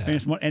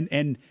famous one.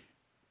 And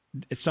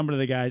some of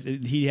the guys,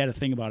 he had a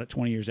thing about it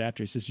 20 years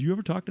after. He says, you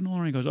ever talk to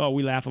Nolan? He goes, oh,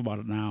 we laugh about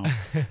it now.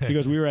 He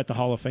goes, we were at the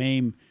Hall of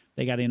Fame.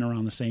 They got in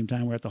around the same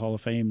time. We're at the Hall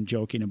of Fame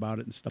joking about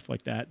it and stuff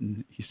like that.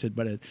 And he said,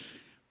 but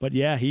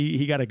yeah,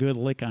 he got a good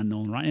lick on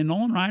Nolan Ryan. And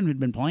Nolan Ryan had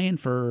been playing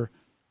for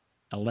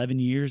 11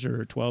 years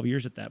or 12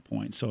 years at that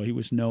point. So he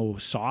was no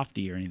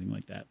softy or anything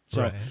like that.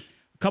 So a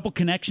couple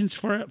connections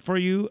for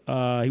you.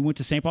 He went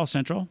to St. Paul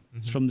Central.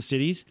 He's from the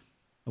cities.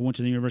 I went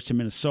to the University of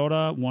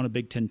Minnesota, won a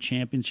Big Ten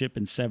championship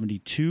in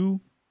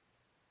 1972,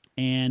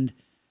 and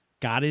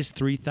got his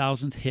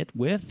 3,000th hit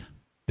with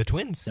the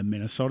Twins. The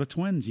Minnesota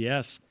Twins,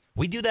 yes.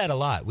 We do that a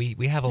lot. We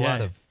have a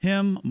lot of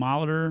him,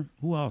 Molitor.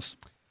 Who else?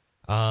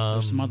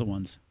 There's some other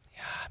ones.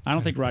 Yeah, I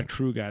don't think Rod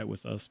Crew got it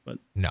with us, but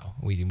no,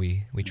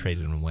 we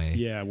traded him away.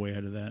 Yeah, way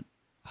ahead of that.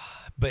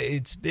 But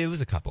it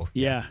was a couple.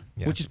 Yeah,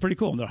 which is pretty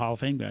cool. They're Hall of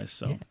Fame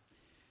guys.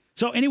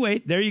 So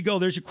anyway, there you go.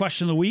 There's your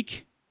question of the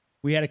week.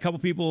 We had a couple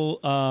people.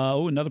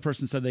 Another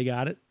person said they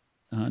got it.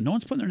 No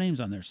one's putting their names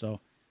on there, so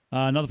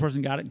another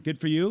person got it. Good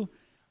for you.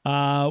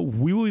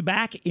 We will be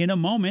back in a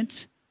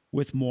moment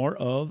with more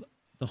of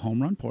the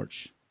Home Run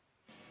Porch.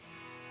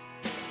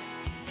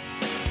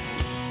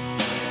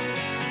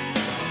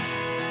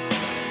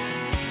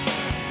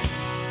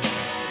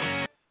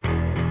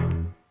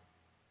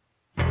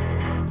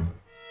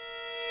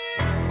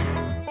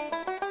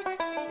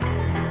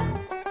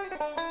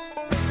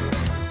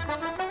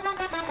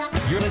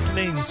 You're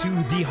listening to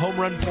the Home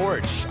Run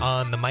Porch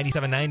on the Mighty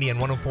 790 and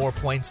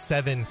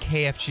 104.7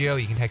 KFGO.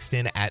 You can text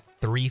in at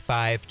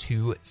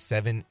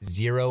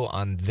 35270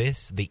 on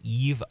this, the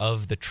eve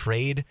of the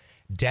trade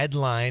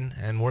deadline.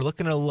 And we're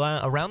looking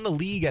around the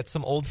league at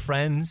some old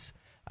friends.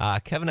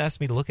 Kevin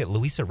asked me to look at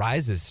Luis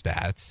Arraez's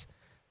stats.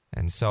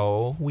 And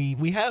so we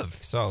have.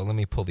 So let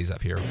me pull these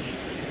up here.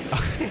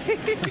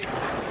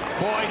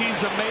 Boy,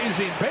 he's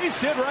amazing.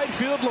 Base hit right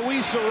field,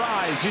 Luis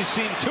Arraez. He's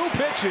seen 2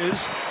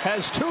 pitches,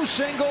 has 2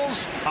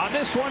 singles. On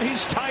this one,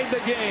 he's tied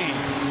the game.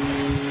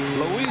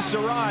 Luis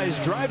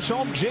Arraez drives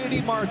home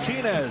J.D.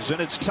 Martinez,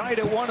 and it's tied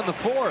at 1 in the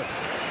 4th.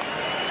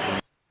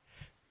 If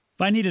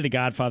I needed a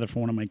godfather for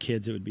one of my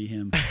kids, it would be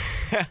him.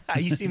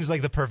 He seems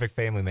like the perfect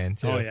family man,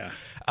 too. Oh, yeah.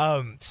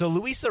 So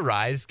Luis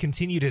Arraez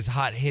continued his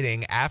hot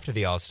hitting after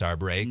the All-Star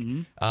break.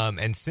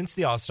 And since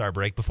the All-Star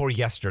break, before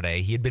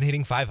yesterday, he had been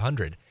hitting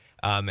 500.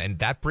 And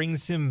that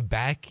brings him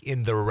back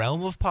in the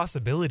realm of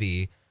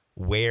possibility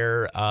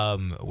where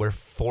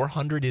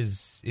 400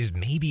 is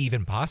maybe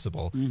even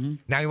possible.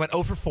 Now, he went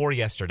 0 for 4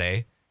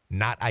 yesterday.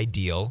 Not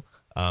ideal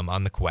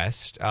on the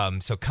quest.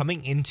 So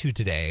coming into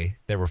today,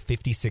 there were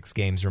 56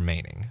 games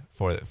remaining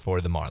for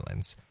the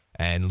Marlins.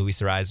 And Luis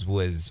Arraez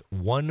was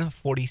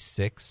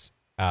 146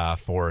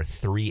 for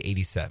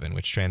 387,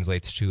 which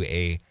translates to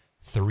a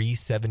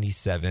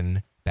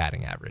 377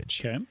 batting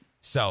average. Okay.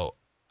 So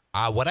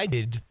what I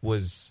did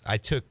was I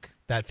took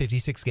that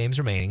 56 games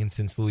remaining, and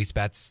since Luis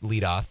bats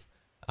leadoff,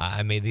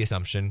 I made the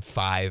assumption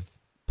 5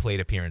 plate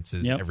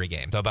appearances every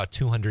game. So about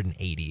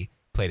 280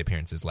 plate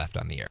appearances left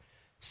on the year.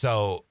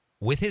 So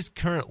with his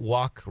current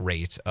walk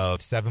rate of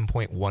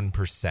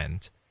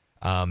 7.1%,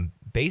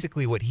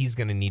 basically what he's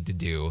going to need to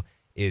do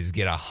is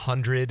get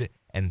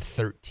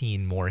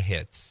 113 more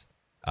hits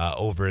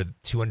over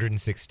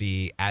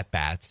 260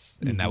 at-bats,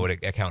 and that would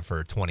account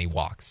for 20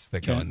 walks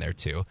that go in there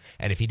too.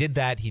 And if he did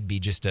that, he'd be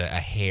just a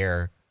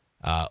hair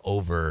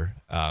over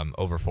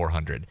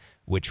 400,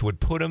 which would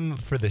put him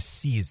for the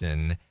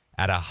season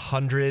at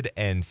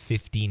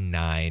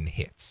 159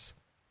 hits,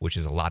 which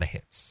is a lot of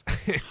hits.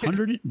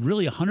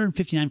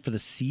 159 for the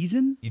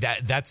season?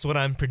 That's what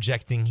I'm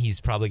projecting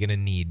he's probably going to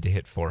need to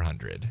hit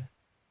 400.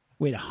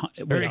 Wait,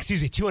 excuse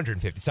me,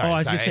 250. Sorry. I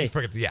was going to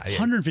say, yeah.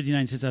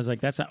 159 since I was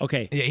like, that's not,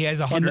 okay. Yeah, he has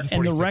 146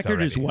 And the record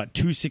already. is what,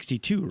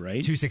 262,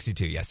 right?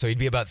 262, yeah. So he'd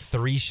be about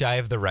 3 shy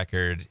of the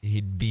record.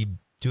 He'd be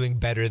doing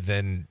better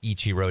than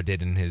Ichiro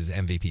did in his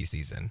MVP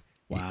season.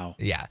 Wow.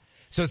 Yeah.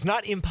 So it's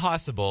not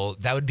impossible.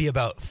 That would be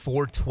about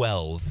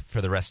 412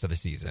 for the rest of the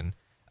season.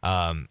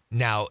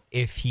 Now,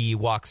 if he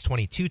walks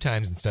 22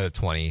 times instead of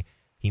 20,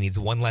 he needs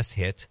 1 less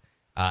hit.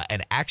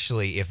 And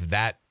actually, if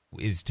that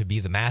is to be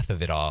the math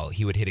of it all,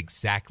 he would hit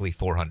exactly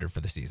 400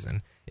 for the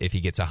season. If he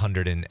gets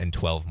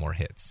 112 more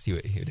hits, he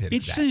would hit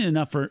Interesting that.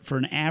 enough, for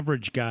an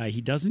average guy,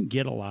 he doesn't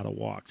get a lot of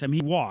walks. I mean,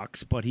 he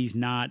walks, but he's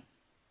not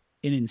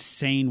an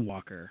insane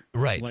walker.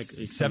 Right. Like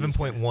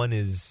 7.1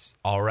 is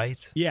all right.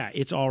 Yeah,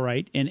 it's all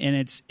right.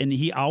 And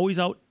he always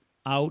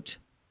out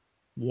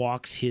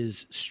walks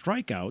his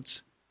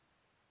strikeouts,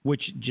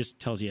 which just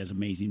tells you he has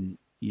amazing,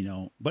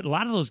 But a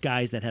lot of those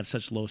guys that have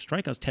such low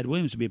strikeouts, Ted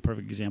Williams would be a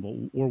perfect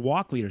example, were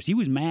walk leaders. He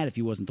was mad if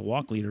he wasn't the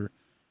walk leader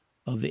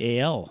of the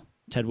AL.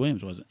 Ted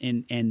Williams wasn't.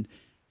 And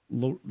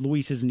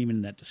Luis isn't even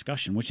in that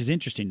discussion, which is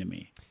interesting to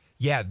me.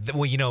 Yeah,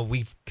 well,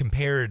 we've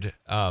compared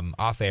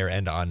off-air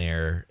and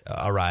on-air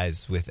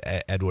Arise with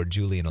Edouard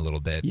Julien a little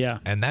bit. Yeah.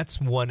 And that's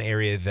one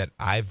area that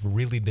I've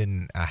really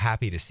been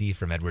happy to see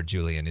from Edouard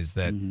Julien is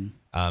that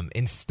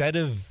instead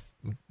of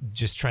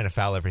just trying to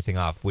foul everything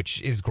off,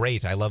 which is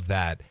great, I love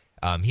that,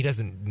 he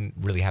doesn't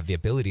really have the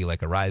ability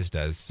like Arise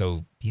does,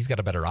 so he's got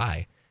a better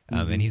eye,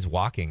 and he's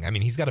walking. I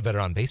mean, he's got a better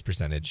on-base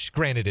percentage,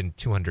 granted in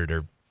 200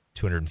 or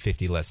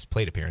 250 less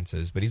plate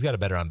appearances, but he's got a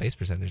better on-base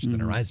percentage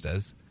than Arise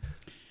does.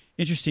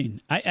 Interesting.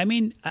 I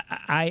mean,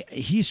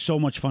 he's so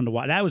much fun to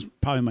watch. That was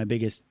probably my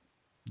biggest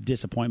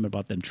disappointment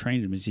about them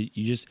training him. Is you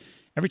just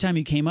every time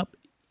he came up,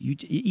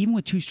 even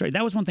with 2 strikes.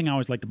 That was one thing I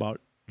always liked about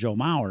Joe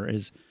Mauer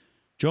is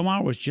Joe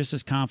Mauer was just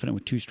as confident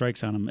with 2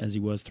 strikes on him as he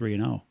was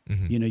 3-0.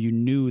 You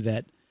knew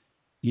that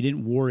you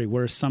didn't worry.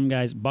 Whereas some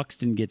guys,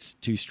 Buxton gets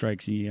 2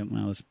 strikes and you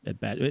go, that's at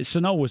bad.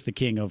 Sano was the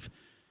king of,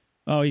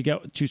 you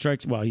got 2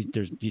 strikes. Well, he's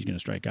going to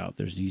strike out.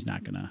 He's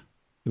not going to.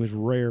 It was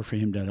rare for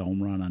him to hit a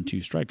home run on 2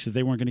 strikes because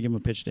they weren't going to give him a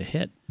pitch to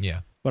hit.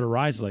 Yeah. But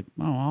Arise is like,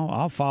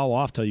 I'll foul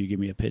off till you give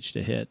me a pitch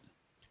to hit.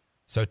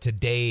 So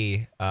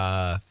today,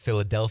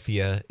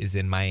 Philadelphia is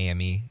in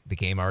Miami. The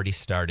game already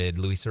started.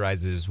 Luis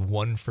Arise is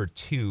 1 for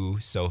 2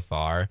 so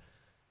far.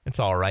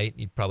 It's all right.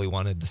 He probably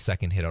wanted the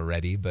second hit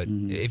already. But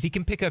if he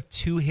can pick up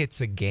 2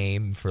 hits a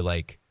game for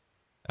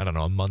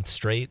a month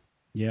straight,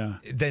 yeah,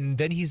 then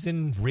he's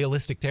in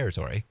realistic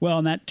territory. Well,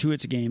 and that 2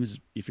 hits a game is,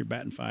 if you're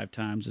batting 5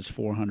 times, is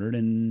 400.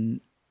 And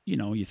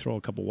you throw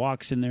a couple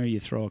walks in there, you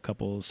throw a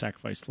couple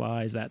sacrifice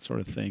flies, that sort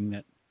of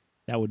thing.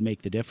 That would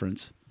make the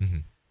difference. Mm-hmm.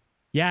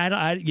 Yeah,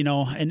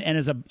 and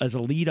as a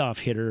leadoff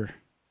hitter,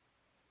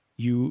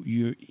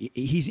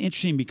 he's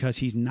interesting because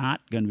he's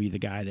not going to be the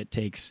guy that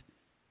takes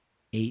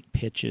 8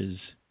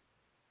 pitches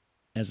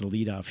as a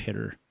leadoff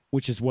hitter,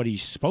 which is what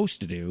he's supposed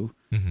to do.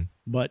 Mm-hmm.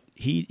 But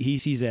he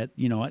sees that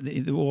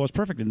it was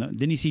perfect.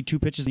 Didn't he see 2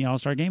 pitches in the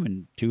All-Star game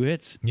and 2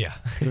 hits? Yeah,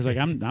 he was like,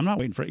 I'm not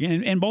waiting for it.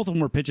 And both of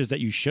them were pitches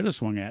that you should have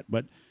swung at,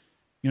 but.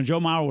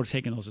 Joe Mauer would have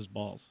taken those as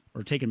balls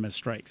or taken them as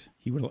strikes.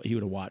 He would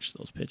have watched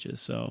those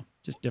pitches. So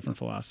just different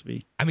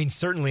philosophy. I mean,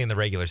 certainly in the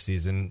regular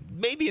season,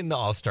 maybe in the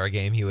All-Star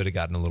game, he would have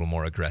gotten a little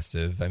more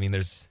aggressive. I mean,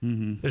 there's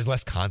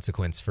less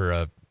consequence for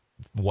a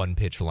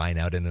 1-pitch line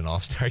out in an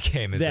All-Star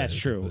game. That's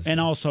true.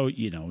 And also,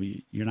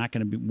 you're not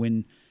going to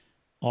win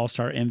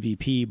All-Star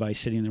MVP by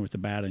sitting there with the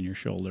bat on your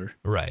shoulder.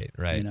 Right.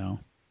 Well,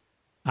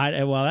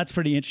 that's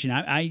pretty interesting.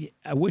 I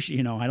wish,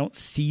 I don't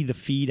see the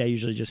feed. I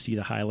usually just see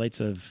the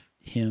highlights of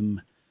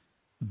him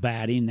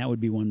batting. That would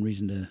be one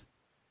reason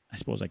I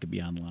suppose I could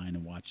be online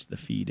and watch the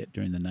feed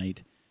during the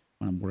night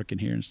when I'm working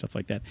here and stuff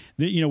like that.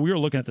 We were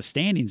looking at the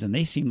standings and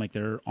they seem like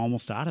they're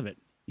almost out of it,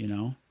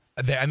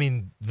 I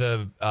mean,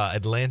 the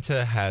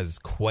Atlanta has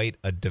quite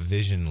a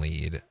division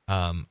lead.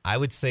 I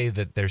would say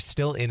that they're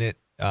still in it,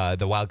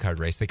 the wild card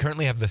race. They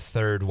currently have the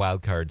 3rd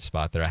wild card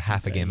spot. They're a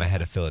half a game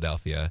ahead of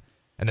Philadelphia.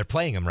 And they're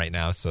playing them right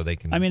now, so they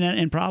can... I mean,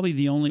 and probably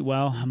the only...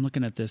 Well, I'm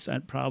looking at this.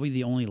 Probably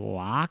the only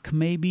lock,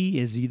 maybe,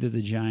 is either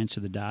the Giants or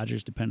the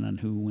Dodgers, depending on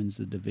who wins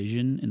the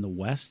division in the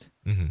West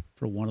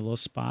for one of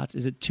those spots.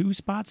 Is it 2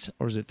 spots,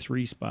 or is it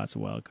 3 spots a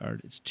wild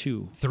card? It's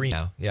 2. 3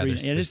 now. Yeah, 3.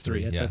 It is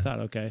 3. That's what I thought.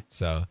 Okay.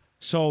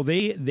 So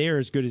they're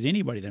as good as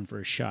anybody then for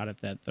a shot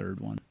at that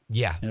 3rd one.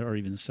 Yeah. Or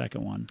even the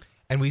 2nd one.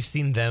 And we've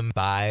seen them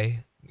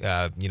buy,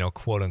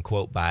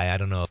 quote-unquote buy. I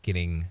don't know if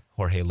getting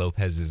Jorge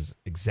Lopez is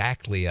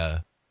exactly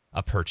a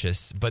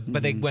purchase, but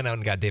they went out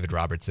and got David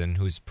Robertson,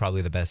 who's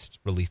probably the best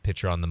relief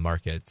pitcher on the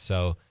market.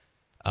 So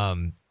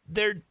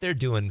they're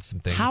doing some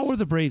things. How are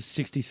the Braves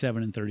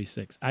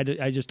 67-36?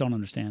 I just don't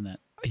understand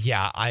that.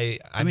 Yeah, I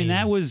mean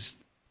that was.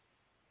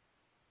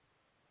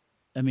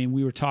 I mean,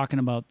 we were talking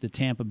about the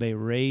Tampa Bay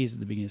Rays at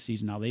the beginning of the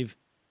season. Now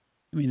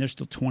they're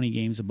still 20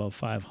 games above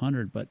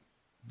 500, but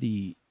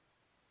the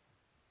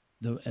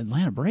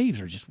Atlanta Braves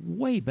are just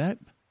way better.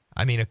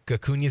 I mean,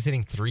 Acuna's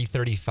hitting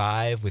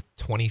 .335 with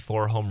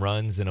 24 home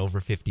runs and over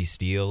 50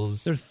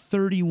 steals. They're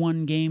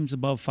 31 games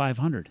above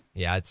 500.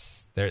 Yeah,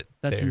 they're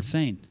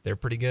insane. They're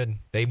pretty good.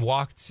 They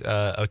walked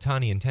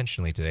Ohtani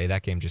intentionally today.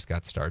 That game just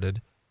got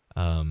started.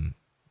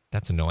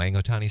 That's annoying.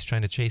 Ohtani's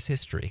trying to chase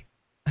history.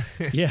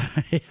 Yeah.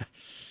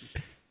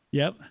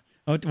 Yep.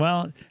 Oh,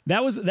 well,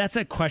 that's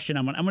a question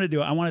I'm going to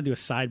do. I want to do a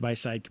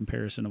side-by-side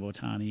comparison of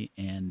Ohtani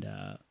and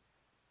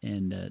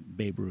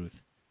Babe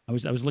Ruth. I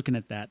was looking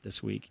at that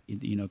this week,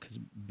 because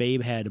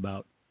Babe had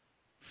about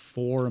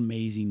 4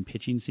 amazing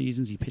pitching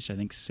seasons. He pitched, I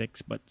think,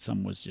 6, but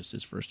some was just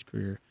his first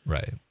career.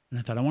 Right. And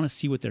I thought, I want to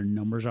see what their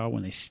numbers are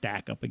when they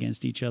stack up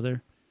against each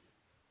other.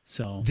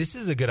 So this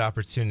is a good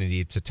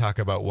opportunity to talk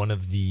about one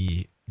of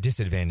the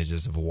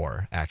disadvantages of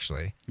WAR,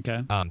 actually.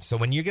 Okay. So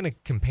when you're going to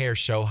compare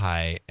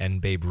Shohei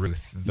and Babe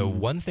Ruth, the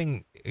one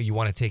thing you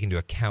want to take into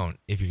account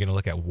if you're going to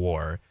look at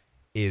WAR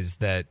is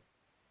that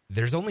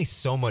there's only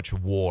so much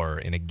WAR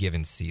in a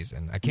given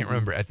season. I can't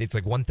remember. It's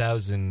like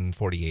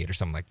 1,048 or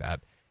something like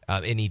that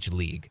in each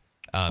league.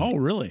 Oh,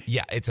 really?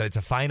 Yeah, it's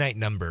a finite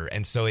number,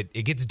 and so it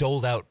gets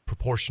doled out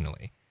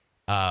proportionally.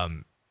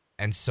 And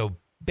so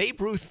Babe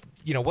Ruth,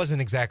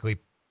 wasn't exactly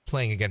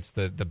playing against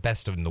the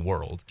best in the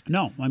world.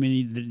 No, I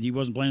mean, he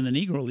wasn't playing in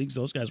the Negro Leagues.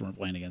 Those guys weren't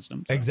playing against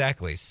him. So.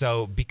 Exactly.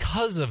 So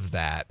because of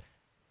that,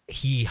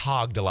 he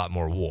hogged a lot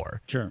more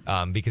WAR. Sure.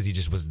 Because he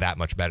just was that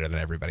much better than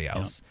everybody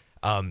else. Yeah.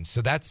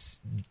 So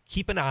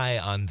keep an eye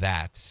on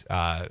that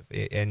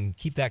and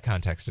keep that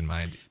context in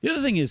mind. The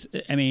other thing is,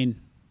 I mean,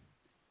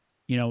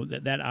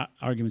 that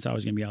argument's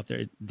always going to be out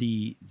there.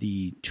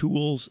 The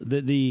tools,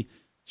 the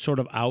sort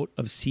of out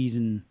of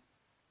season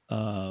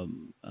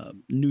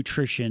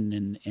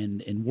nutrition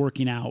and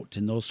working out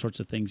and those sorts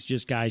of things,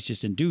 guys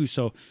didn't do.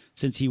 So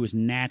since he was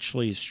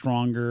naturally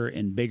stronger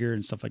and bigger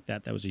and stuff like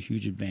that, that was a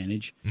huge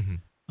advantage.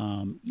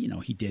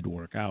 Mm-hmm. He did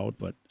work out,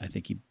 but I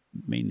think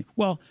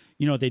what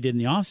they did in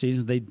the off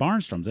season, they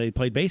barnstormed. They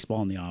played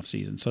baseball in the off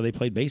season. So they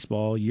played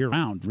baseball year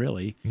round,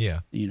 really.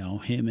 Yeah.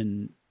 Him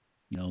and,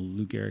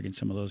 Luke Gehrig and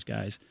some of those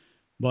guys.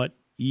 But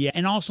yeah.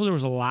 And also there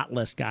was a lot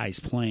less guys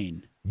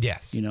playing.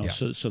 Yes.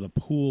 So the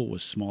pool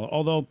was smaller.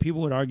 Although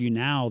people would argue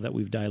now that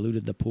we've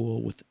diluted the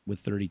pool with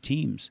 30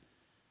 teams.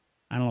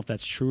 I don't know if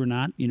that's true or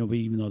not. But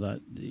even though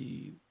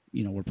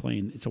we're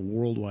playing, it's a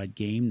worldwide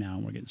game now.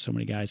 And we're getting so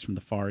many guys from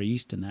the Far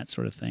East and that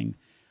sort of thing.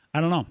 I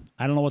don't know.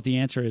 I don't know what the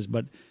answer is,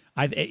 but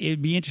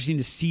it'd be interesting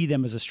to see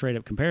them as a straight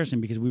up comparison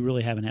because we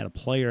really haven't had a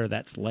player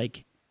that's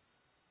like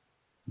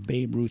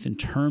Babe Ruth in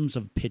terms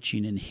of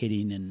pitching and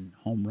hitting and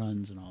home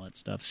runs and all that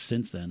stuff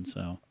since then.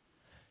 So.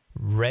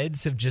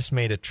 Reds have just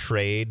made a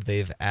trade.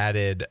 They've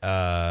added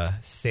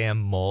Sam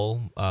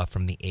Mull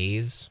from the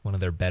A's, one of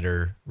their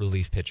better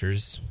relief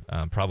pitchers.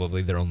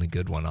 Probably their only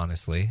good one,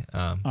 honestly.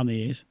 On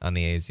the A's? On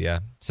the A's, yeah.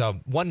 So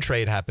one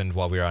trade happened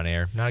while we were on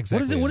air. Not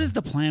exactly. What is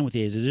the plan with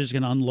the A's? Are they just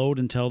going to unload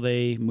until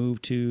they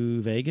move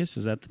to Vegas?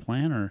 Is that the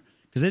plan? Or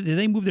because did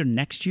they move there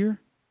next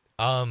year?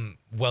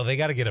 Well, they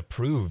got to get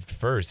approved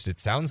first. It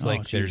sounds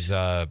like there's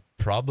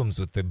problems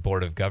with the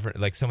board of governors.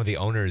 Like some of the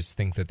owners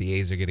think that the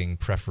A's are getting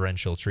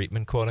preferential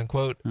treatment, quote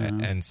unquote,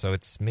 and so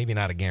it's maybe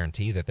not a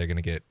guarantee that they're going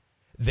to get.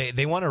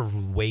 They want to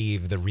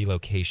waive the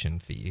relocation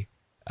fee.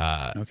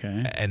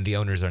 Okay. And the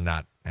owners are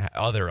not.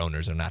 Other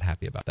owners are not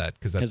happy about that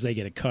because they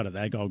get a cut of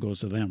that. It all goes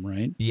to them,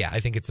 right? Yeah,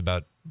 I think it's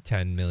about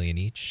 $10 million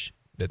each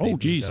that they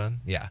lose on.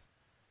 Yeah.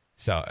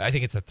 So I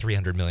think it's a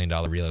 $300 million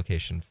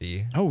relocation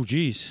fee. Oh,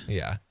 geez.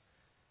 Yeah.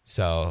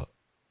 So,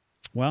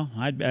 well,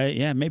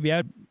 maybe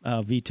I'd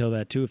veto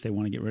that too if they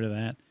want to get rid of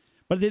that.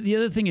 But the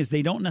other thing is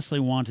they don't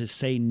necessarily want to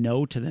say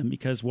no to them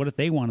because what if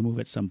they want to move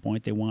at some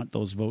point? They want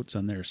those votes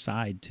on their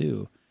side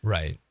too.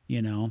 Right. I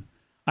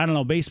don't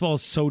know. Baseball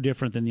is so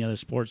different than the other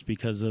sports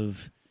because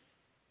of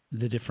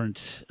the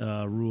different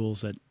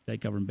rules that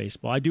govern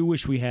baseball. I do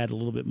wish we had a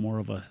little bit more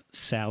of a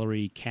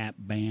salary cap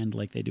band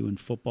like they do in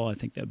football. I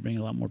think that would bring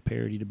a lot more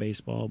parity to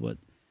baseball, but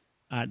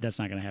that's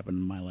not going to happen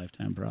in my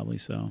lifetime, probably.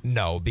 So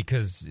no,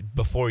 because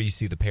before you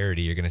see the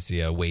parity, you're going to see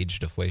a wage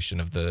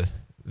deflation of the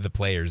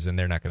players, and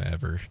they're not going to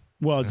ever.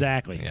 Well,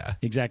 exactly. Yeah,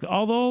 exactly.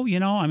 Although you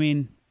got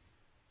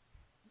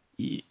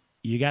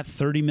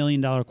 $30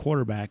 million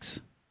quarterbacks,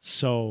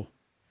 so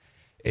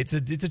it's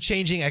a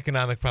changing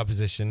economic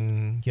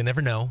proposition. You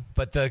never know,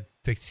 but the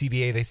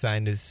CBA they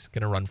signed is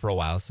going to run for a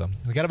while. So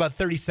we got about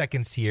 30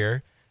 seconds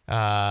here,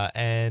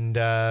 and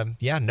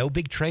no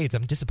big trades.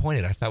 I'm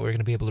disappointed. I thought we were going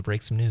to be able to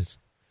break some news.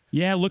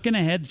 Yeah, looking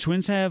ahead, the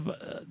Twins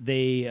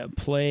they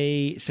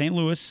play St.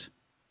 Louis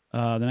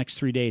the next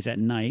 3 days at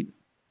night,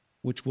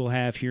 which we'll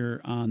have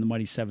here on the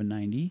Mighty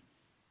 790.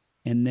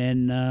 And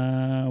then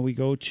we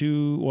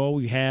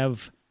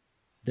have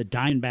the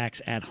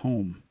Diamondbacks at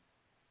home,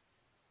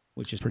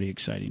 which is pretty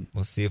exciting.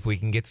 We'll see if we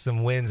can get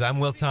some wins. I'm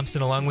Will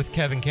Thompson along with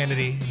Kevin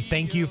Kennedy. And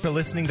thank you for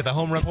listening to the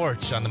Home Run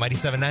Porch on the Mighty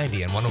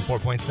 790 and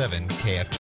 104.7 KFG.